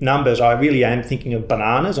think of numbers, I really am thinking of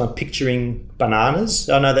bananas. I'm picturing bananas.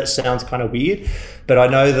 I know that sounds kind of weird, but I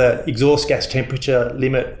know the exhaust gas temperature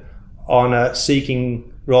limit on a Sea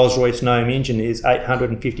King Rolls-Royce Gnome engine is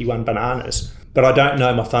 851 bananas. but I don't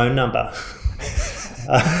know my phone number.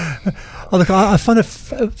 Look, I find it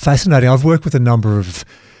fascinating. I've worked with a number of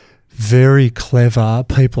very clever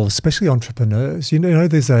people, especially entrepreneurs. You know,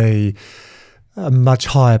 there's a much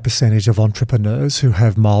higher percentage of entrepreneurs who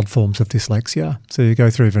have mild forms of dyslexia. So you go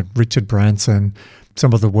through even Richard Branson,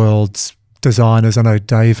 some of the world's designers. I know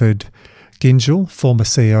David Gingell, former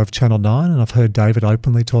CEO of Channel 9, and I've heard David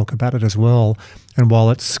openly talk about it as well. And while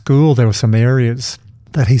at school there were some areas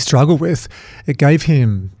that he struggled with, it gave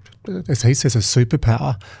him, as he says, a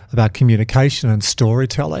superpower about communication and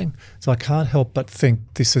storytelling. So I can't help but think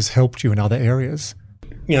this has helped you in other areas.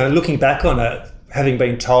 You know, looking back on it, having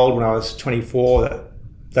been told when I was 24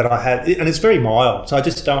 that I had, and it's very mild, so I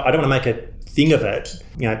don't want to make a thing of it.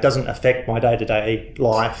 You know, it doesn't affect my day-to-day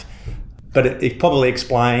life, but it probably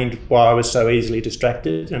explained why I was so easily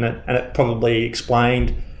distracted, and it probably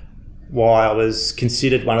explained why I was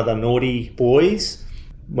considered one of the naughty boys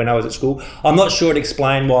when I was at school. I'm not sure it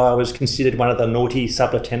explained why I was considered one of the naughty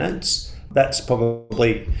sub-lieutenants. That's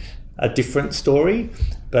probably a different story,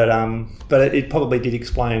 but it probably did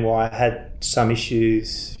explain why I had some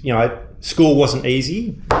issues. You know, school wasn't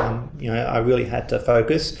easy. You know, I really had to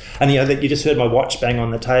focus. And you know, that you just heard my watch bang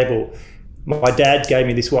on the table. My dad gave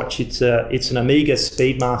me this watch. It's an Amiga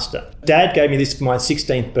Speedmaster. Dad gave me this for my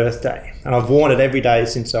 16th birthday, and I've worn it every day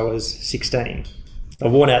since I was 16.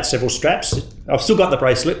 I've worn out several straps. I've still got the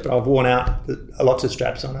bracelet, but I've worn out lots of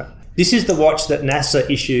straps on it. This is the watch that NASA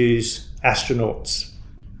issues astronauts.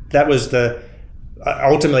 That was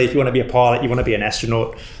ultimately, if you want to be a pilot, you want to be an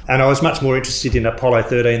astronaut. And I was much more interested in Apollo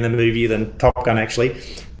 13, the movie, than Top Gun, actually.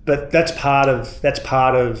 But that's part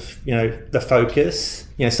of you know, the focus.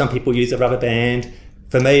 You know, some people use a rubber band.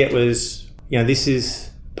 For me, it was, you know, this is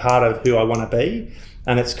part of who I want to be,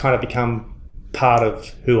 and it's kind of become part of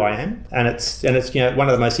who I am. And it's you know, one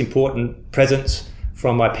of the most important presents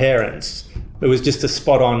from my parents. It was just a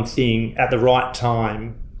spot on thing at the right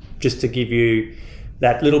time, just to give you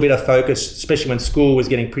that little bit of focus, especially when school was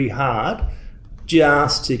getting pretty hard,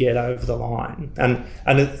 just to get over the line. And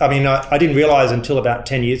I mean, I didn't realise until about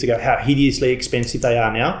 10 years ago how hideously expensive they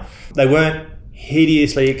are now. They weren't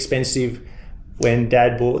hideously expensive when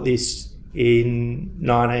Dad bought this in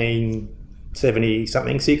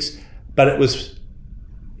 1970-something, 6, but it was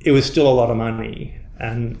still a lot of money.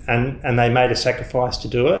 And they made a sacrifice to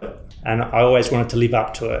do it. And I always wanted to live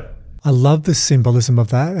up to it. I love the symbolism of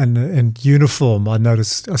that, and uniform. I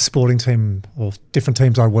notice a sporting team or different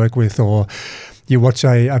teams I work with, or you watch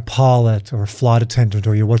a pilot or a flight attendant,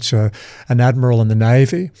 or you watch an admiral in the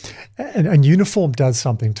Navy, and uniform does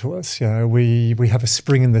something to us. You know, we have a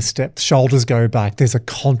spring in the step, shoulders go back. There's a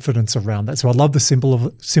confidence around that. So I love the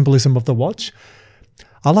symbolism of the watch.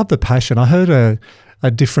 I love the passion. I heard a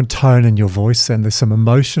different tone in your voice, and there's some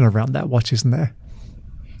emotion around that watch, isn't there?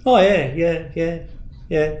 Oh yeah.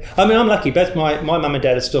 I mean, I'm lucky. Both my mum and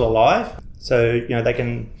dad are still alive, so you know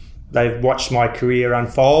they've watched my career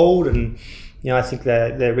unfold, and you know I think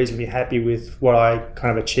they're reasonably happy with what I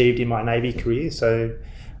kind of achieved in my Navy career. So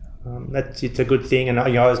it's a good thing. And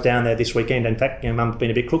you know, I was down there this weekend. In fact, you know, Mum's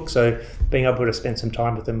been a bit crook, so being able to spend some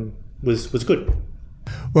time with them was good.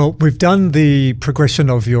 Well, we've done the progression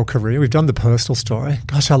of your career. We've done the personal story.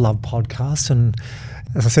 Gosh, I love podcasts, and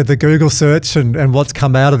as I said, the Google search and what's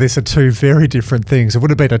come out of this are two very different things. It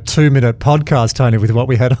would have been a 2-minute podcast, Tony, with what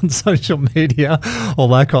we had on social media or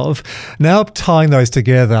lack of. Now tying those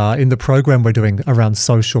together in the program we're doing around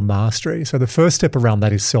social mastery. So the first step around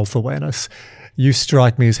that is self-awareness. You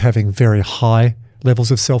strike me as having very high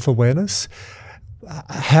levels of self-awareness.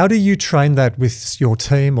 How do you train that with your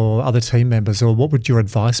team or other team members, or what would your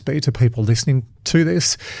advice be to people listening to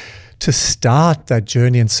this to start that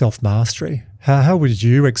journey in self-mastery? How would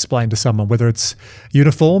you explain to someone, whether it's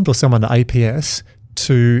uniformed or someone at APS,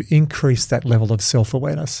 to increase that level of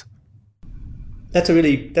self-awareness? That's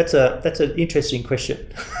an interesting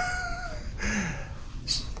question.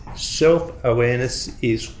 Self-awareness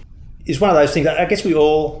is one of those things. I guess we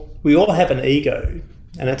all have an ego,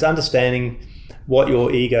 and it's understanding what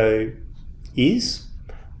your ego is.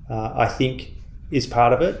 I think is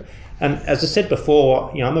part of it. And as I said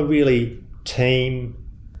before, you know, I'm a really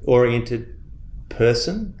team-oriented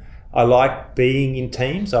person. I like being in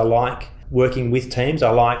teams. I like working with teams. I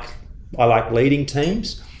like leading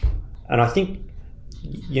teams. And I think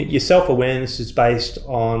your self-awareness is based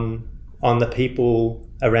on the people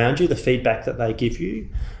around you, the feedback that they give you.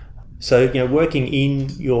 So, you know, working in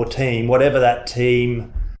your team, whatever that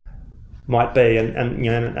team might be, and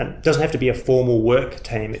you know, and it doesn't have to be a formal work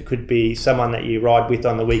team. It could be someone that you ride with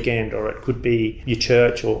on the weekend, or it could be your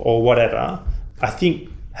church or whatever. I think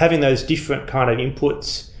having those different kind of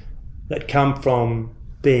inputs that come from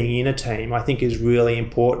being in a team, I think is really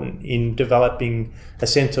important in developing a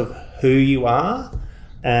sense of who you are.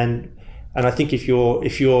 And I think if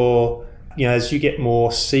you're as you get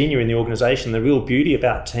more senior in the organisation, the real beauty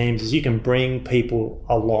about teams is you can bring people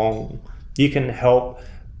along. You can help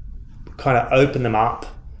kind of open them up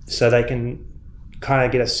so they can kind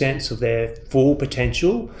of get a sense of their full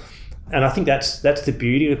potential. And I think that's the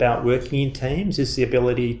beauty about working in teams, is the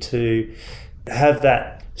ability to have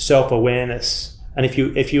that self-awareness. And if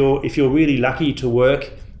you're really lucky to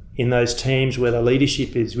work in those teams where the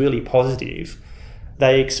leadership is really positive,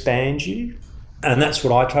 they expand you. And that's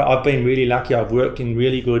what I try. I've been really lucky. I've worked in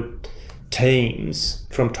really good teams,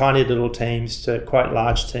 from tiny little teams to quite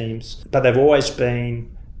large teams. But they've always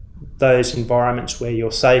been those environments where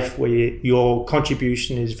you're safe, where your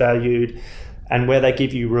contribution is valued, and where they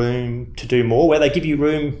give you room to do more, where they give you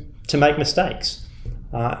room to make mistakes.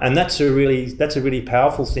 And that's a really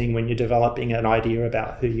powerful thing when you're developing an idea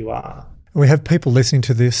about who you are. We have people listening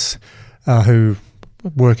to this who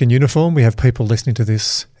work in uniform. We have people listening to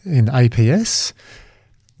this in APS.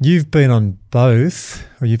 You've been on both,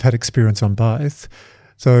 or you've had experience on both.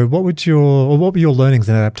 So what were your learnings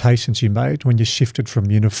and adaptations you made when you shifted from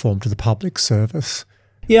uniform to the public service?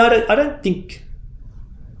 Yeah, I don't think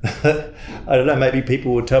I don't know, maybe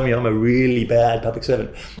people would tell me I'm a really bad public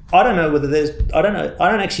servant. I don't know whether I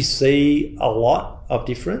don't actually see a lot of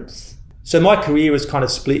difference. So my career was kind of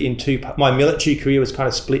split in my military career was kind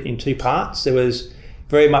of split in two parts. There was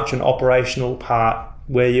very much an operational part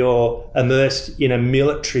where you're immersed in a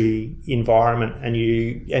military environment and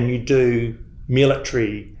you do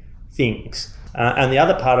military things. And the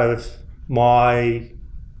other part of my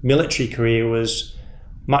military career was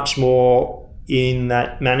much more in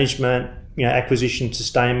that management, acquisition,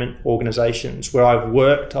 sustainment organisations, where I've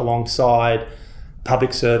worked alongside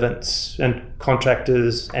public servants and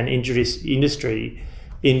contractors and industry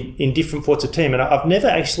in different sorts of team. And I've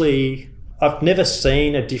never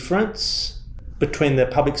seen a difference between the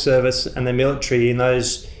public service and the military in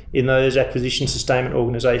those acquisition sustainment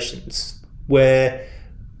organisations, where,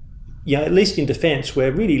 at least in defence,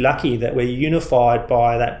 we're really lucky that we're unified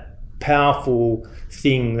by that powerful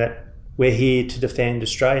thing that we're here to defend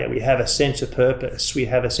Australia. We have a sense of purpose. We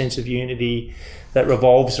have a sense of unity that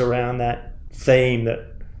revolves around that theme that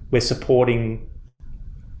we're supporting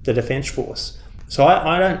the Defence Force. So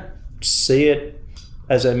I don't see it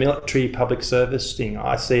as a military public service thing.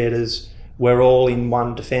 I see it as we're all in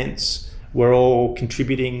one defence. We're all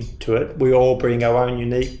contributing to it. We all bring our own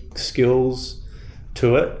unique skills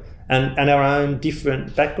to it and our own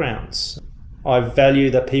different backgrounds. I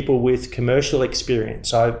value the people with commercial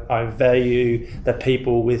experience. I value the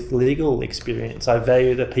people with legal experience. I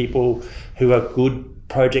value the people who are good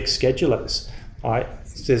project schedulers.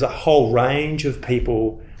 There's a whole range of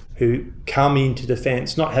people who come into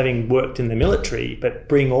defence not having worked in the military, but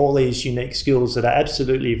bring all these unique skills that are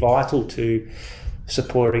absolutely vital to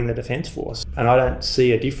supporting the Defence Force. And I don't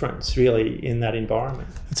see a difference really in that environment.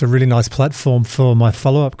 It's a really nice platform for my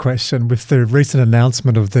follow-up question. With the recent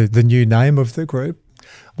announcement of the new name of the group,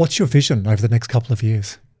 what's your vision over the next couple of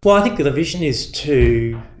years? Well, I think the vision is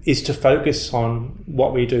to focus on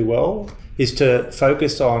what we do well, is to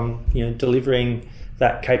focus on delivering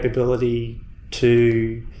that capability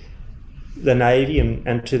to the Navy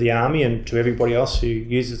and to the Army and to everybody else who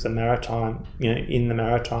uses the maritime, in the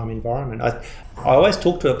maritime environment. I always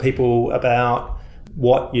talk to people about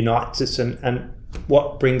what unites us and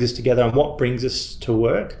what brings us together and what brings us to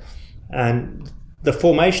work. And the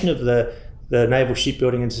formation of the Naval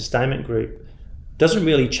Shipbuilding and Sustainment Group doesn't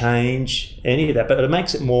really change any of that, but it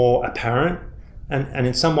makes it more apparent and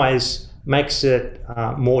in some ways makes it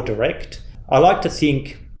more direct. I like to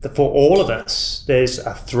think that for all of us, there's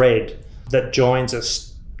a thread that joins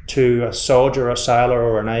us to a soldier, a sailor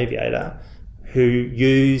or an aviator who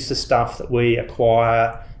use the stuff that we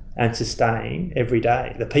acquire and sustain every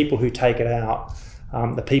day. The people who take it out,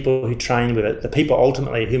 the people who train with it, the people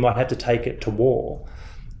ultimately who might have to take it to war.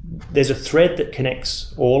 There's a thread that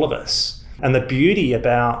connects all of us. And the beauty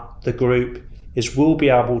about the group is we'll be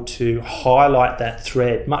able to highlight that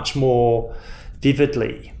thread much more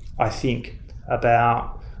vividly, I think,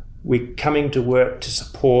 about we're coming to work to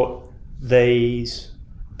support these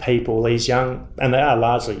people, these young, and they are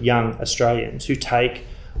largely young Australians who take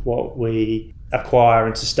what we acquire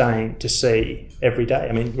and sustain to sea every day.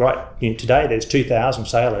 I mean, today there's 2,000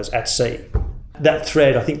 sailors at sea. That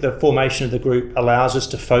thread, I think the formation of the group allows us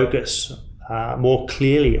to focus more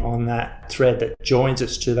clearly on that thread that joins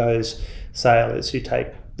us to those sailors who take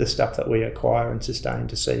the stuff that we acquire and sustain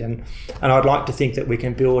to sea. And I'd like to think that we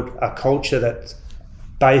can build a culture that's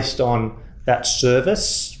based on that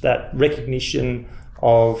service, that recognition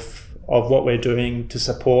of what we're doing to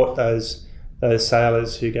support those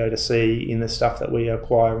sailors who go to sea in the stuff that we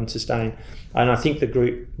acquire and sustain. And I think the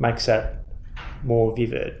group makes that more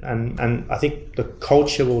vivid. And I think the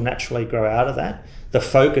culture will naturally grow out of that. The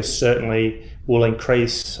focus certainly will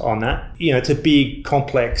increase on that. It's a big,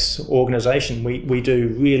 complex organisation. We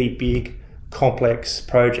do really big, complex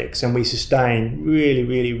projects, and we sustain really,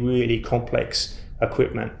 really, really complex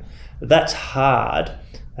equipment. That's hard,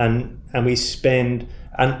 and we spend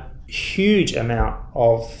a huge amount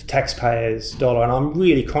of taxpayers' dollar, and I'm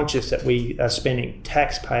really conscious that we are spending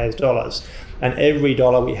taxpayers' dollars, and every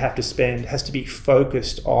dollar we have to spend has to be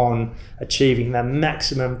focused on achieving the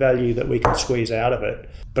maximum value that we can squeeze out of it.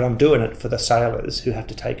 But I'm doing it for the sailors who have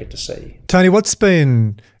to take it to sea. Tony, what's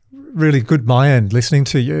been really good my end listening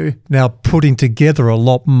to you now, putting together a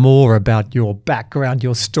lot more about your background,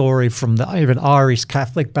 your story from the even Irish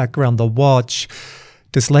Catholic background, the watch,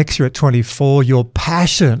 dyslexia at 24, your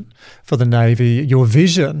passion for the Navy, your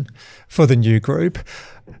vision for the new group.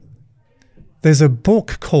 There's a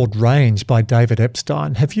book called Range by David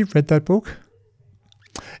Epstein. Have you read that book?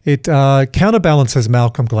 It counterbalances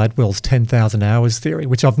Malcolm Gladwell's 10,000 hours theory,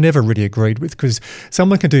 which I've never really agreed with, because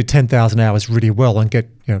someone can do 10,000 hours really well and get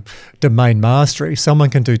domain mastery. Someone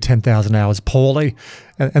can do 10,000 hours poorly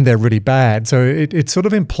and they're really bad. So it sort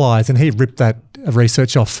of implies, and he ripped that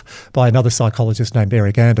research off by another psychologist named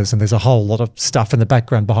Eric Anders, and there's a whole lot of stuff in the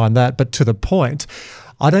background behind that. But to the point,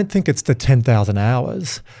 I don't think it's the 10,000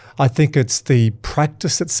 hours. I think it's the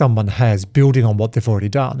practice that someone has building on what they've already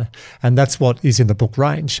done. And that's what is in the book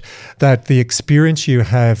Range, that the experience you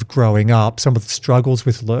have growing up, some of the struggles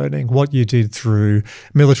with learning, what you did through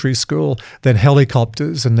military school, then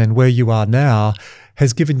helicopters, and then where you are now,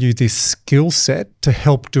 has given you this skill set to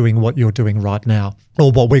help doing what you're doing right now,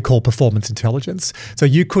 or what we call performance intelligence. So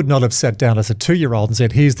you could not have sat down as a 2-year-old and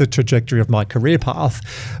said, here's the trajectory of my career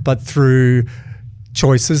path, but through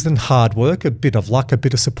choices and hard work, a bit of luck, a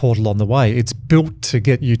bit of support along the way, it's built to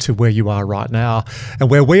get you to where you are right now. And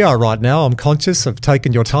where we are right now, I'm conscious of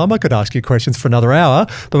taking your time. I could ask you questions for another hour,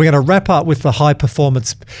 but we're going to wrap up with the High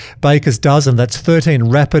Performance Baker's Dozen. That's 13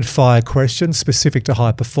 rapid fire questions specific to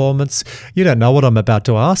high performance. You don't know what I'm about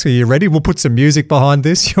to ask. Are you ready? We'll put some music behind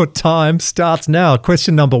this. Your time starts now.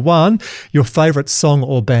 Question number 1, your favourite song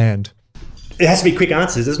or band? It has to be quick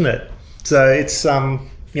answers, isn't it? So it's,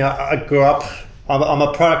 I grew up, I'm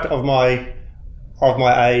a product of my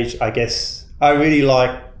age, I guess. I really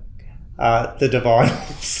like the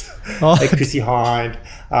Divinals, like Chrissy Hind,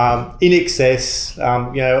 In Excess,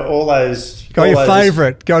 all those. Got your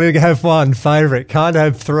favourite. Got to have one favourite. Can't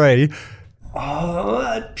have 3. Oh,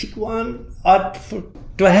 I'd pick one.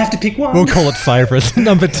 Do I have to pick one? We'll call it favourite.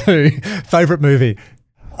 Number 2, favourite movie.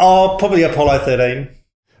 Oh, probably Apollo 13.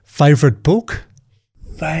 Favourite book?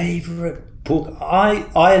 Favourite book.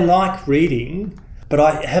 I like reading, but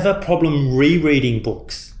I have a problem rereading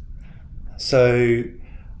books. So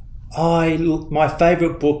my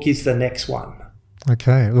favourite book is the next one.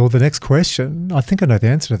 Okay. Well, the next question, I think I know the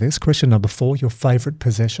answer to this. Question number 4, your favourite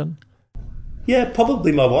possession? Yeah,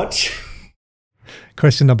 probably my watch.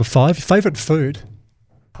 Question number 5, your favourite food?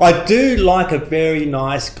 I do like a very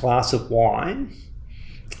nice glass of wine.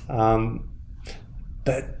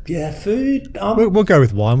 But yeah, food. We'll go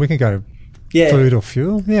with wine. We can go food or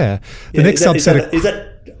fuel. Yeah. The next subset is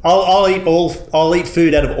that I'll eat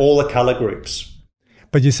food out of all the colour groups.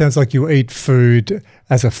 But you sounds like you eat food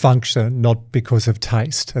as a function, not because of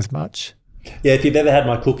taste as much. Yeah, if you've ever had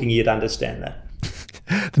my cooking, you'd understand that.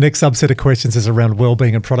 The next subset of questions is around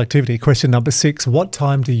wellbeing and productivity. Question number 6, what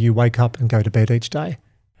time do you wake up and go to bed each day?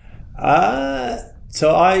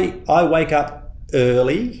 So I wake up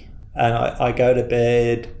early and I go to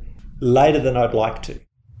bed later than I'd like to.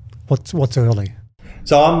 What's early?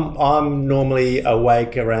 So I'm normally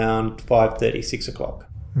awake around 5:30, 6 o'clock.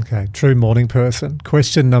 Okay, true morning person.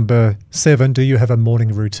 Question number 7, do you have a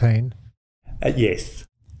morning routine? Yes.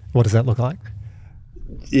 What does that look like?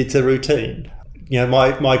 It's a routine.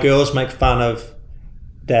 My girls make fun of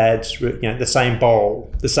Dad's, the same bowl,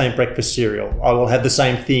 the same breakfast cereal. I will have the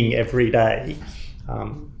same thing every day.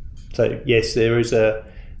 So yes, there is a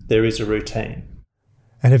routine.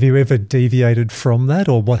 And have you ever deviated from that,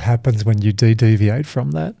 or what happens when you deviate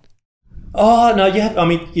from that? Oh no, you have. I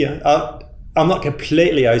mean, I'm not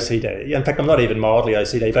completely OCD. In fact, I'm not even mildly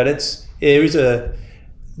OCD. But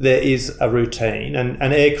there is a routine, and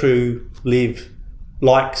aircrew live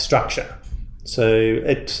like structure. So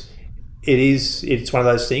it's one of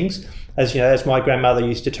those things. As my grandmother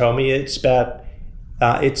used to tell me, it's bad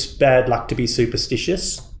luck to be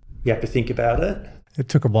superstitious. You have to think about it. It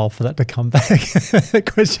took a while for that to come back.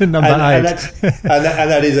 Question number 8. And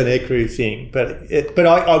that is an aircrew thing. But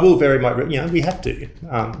I will vary my, we have to.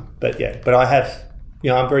 But I have,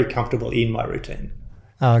 I'm very comfortable in my routine.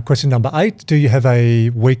 Question number 8. Do you have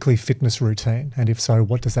a weekly fitness routine? And if so,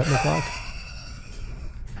 what does that look like?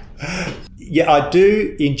 Yeah, I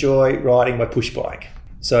do enjoy riding my push bike.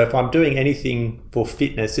 So if I'm doing anything for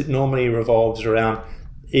fitness, it normally revolves around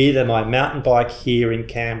either my mountain bike here in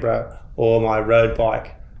Canberra or my road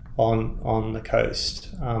bike on the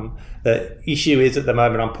coast. The issue is at the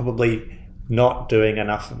moment I'm probably not doing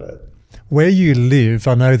enough of it. Where you live,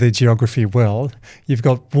 I know the geography well. You've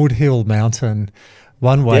got Wood Hill Mountain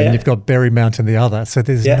one way and you've got Berry Mountain the other. So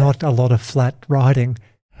there's not a lot of flat riding.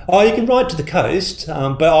 Oh, you can ride to the coast,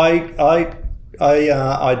 but I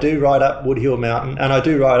do ride up Wood Hill Mountain and I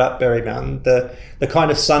do ride up Berry Mountain. The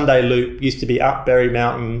kind of Sunday loop used to be up Berry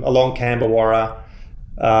Mountain, along Camberwarra,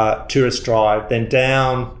 Tourist Drive, then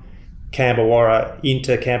down Camberwarra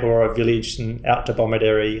into Camberwarra Village and out to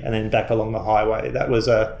Bomaderry and then back along the highway. That was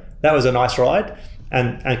a nice ride.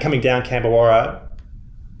 And coming down Camberwarra,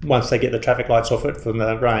 once they get the traffic lights off it from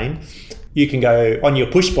the rain, you can go on your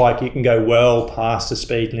push bike. You can go well past the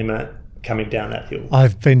speed limit coming down that hill.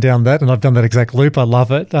 I've been down that and I've done that exact loop. I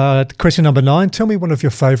love it. Question number 9. Tell me one of your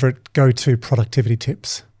favourite go-to productivity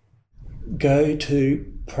tips. Go-to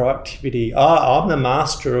productivity. I'm the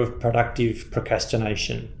master of productive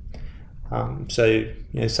procrastination. So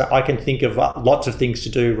I can think of lots of things to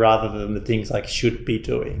do rather than the things I should be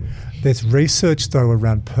doing. There's research, though,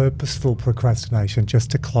 around purposeful procrastination, just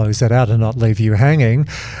to close that out and not leave you hanging,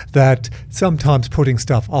 that sometimes putting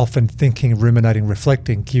stuff off and thinking, ruminating,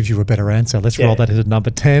 reflecting gives you a better answer. Let's roll that into number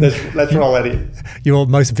 10. Let's roll that in. Your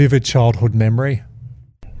most vivid childhood memory?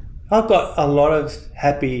 I've got a lot of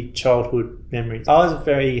happy childhood memories. I was a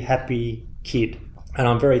very happy kid. And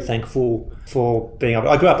I'm very thankful for being able.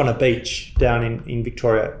 I grew up on a beach down in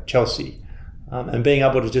Victoria, Chelsea, and being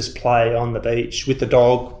able to just play on the beach with the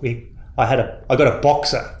dog. I got a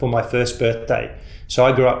boxer for my first birthday, so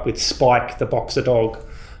I grew up with Spike, the boxer dog,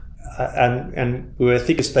 and we were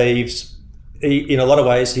thick as thieves. In a lot of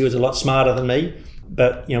ways, he was a lot smarter than me,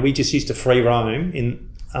 but we just used to free roam in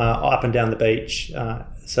up and down the beach.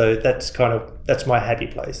 So that's my happy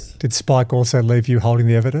place. Did Spike also leave you holding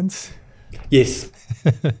the evidence? Yes.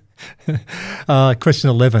 Question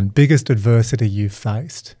 11. Biggest adversity you've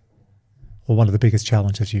faced, or one of the biggest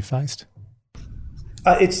challenges you've faced?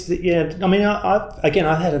 I've had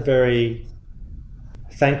a very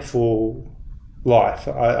thankful life.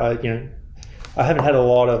 I haven't had a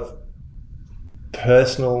lot of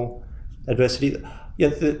personal adversity.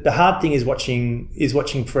 The hard thing is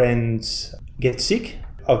watching friends get sick.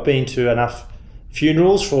 I've been to enough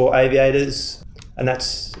funerals for aviators, and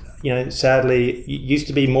that's. Sadly, it used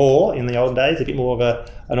to be more in the old days, a bit more of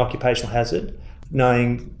an occupational hazard.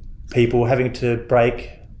 Knowing people having to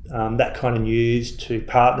break that kind of news to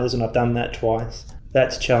partners, and I've done that twice,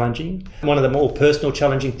 that's challenging. One of the more personal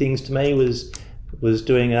challenging things to me was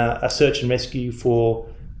doing a search and rescue for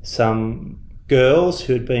some girls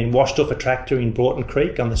who had been washed off a tractor in Broughton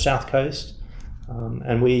Creek on the south coast.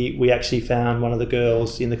 And we actually found one of the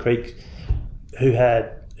girls in the creek who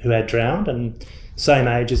had drowned, and same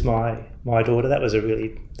age as my daughter. That was a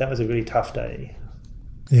really tough day.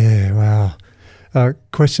 Yeah, wow.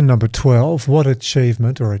 Question number 12. What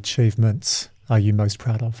achievement or achievements are you most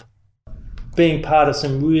proud of? Being part of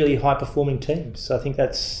some really high performing teams. I think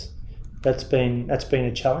that's been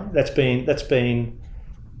a challenge. That's been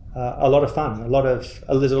a lot of fun.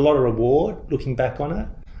 There's a lot of reward looking back on it.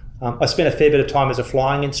 I spent a fair bit of time as a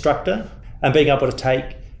flying instructor, and being able to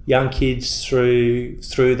take young kids through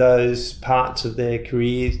those parts of their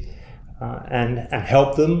careers and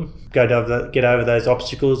help them get over those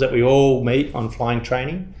obstacles that we all meet on flying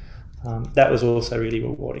training. That was also really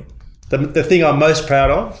rewarding. The thing I'm most proud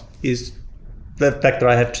of is the fact that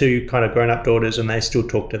I have 2 kind of grown-up daughters and they still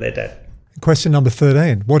talk to their dad. Question number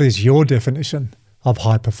 13. What is your definition of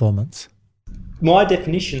high performance? My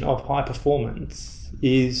definition of high performance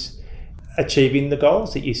is achieving the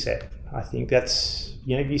goals that you set. I think that's,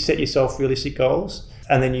 you set yourself realistic goals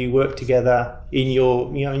and then you work together in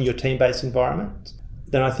your team-based environment.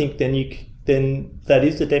 Then I think then that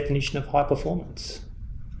is the definition of high performance.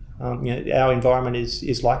 Our environment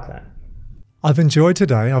is like that. I've enjoyed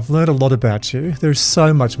today. I've learned a lot about you. There's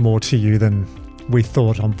so much more to you than we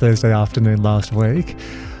thought on Thursday afternoon last week.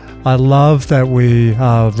 I love that we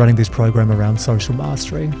are running this program around social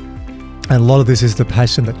mastery. And a lot of this is the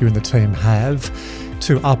passion that you and the team have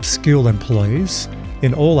to upskill employees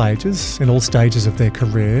in all ages, in all stages of their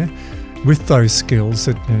career, with those skills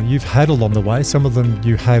that you've had along the way. Some of them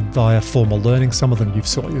you had via formal learning, some of them you've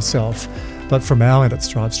sought yourself. But from our end at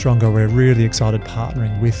Strive Stronger, we're really excited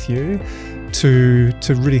partnering with you to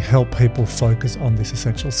really help people focus on this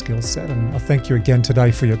essential skill set. And I thank you again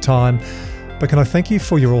today for your time. But can I thank you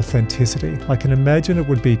for your authenticity? I can imagine it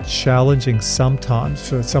would be challenging sometimes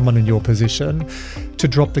for someone in your position to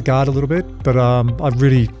drop the guard a little bit. But I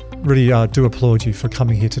really do applaud you for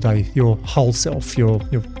coming here today, your whole self, your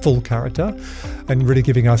full character, and really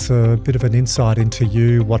giving us a bit of an insight into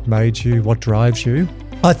you, what made you, what drives you.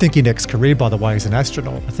 I think your next career, by the way, is an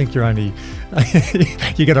astronaut. I think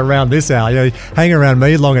you get around this hour. Hang around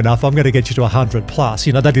me long enough, I'm going to get you to 100 plus.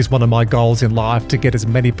 That is one of my goals in life, to get as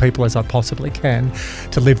many people as I possibly can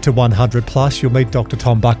to live to 100 plus. You'll meet Dr.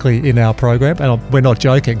 Tom Buckley in our program, and we're not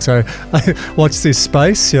joking. So watch this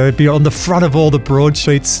space. Be on the front of all the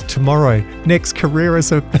broadsheets tomorrow. Next career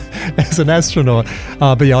as an astronaut.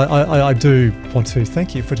 But yeah, I do want to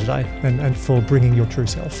thank you for today and for bringing your true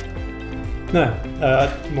self. No,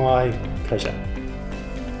 my pleasure.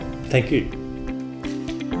 Thank you.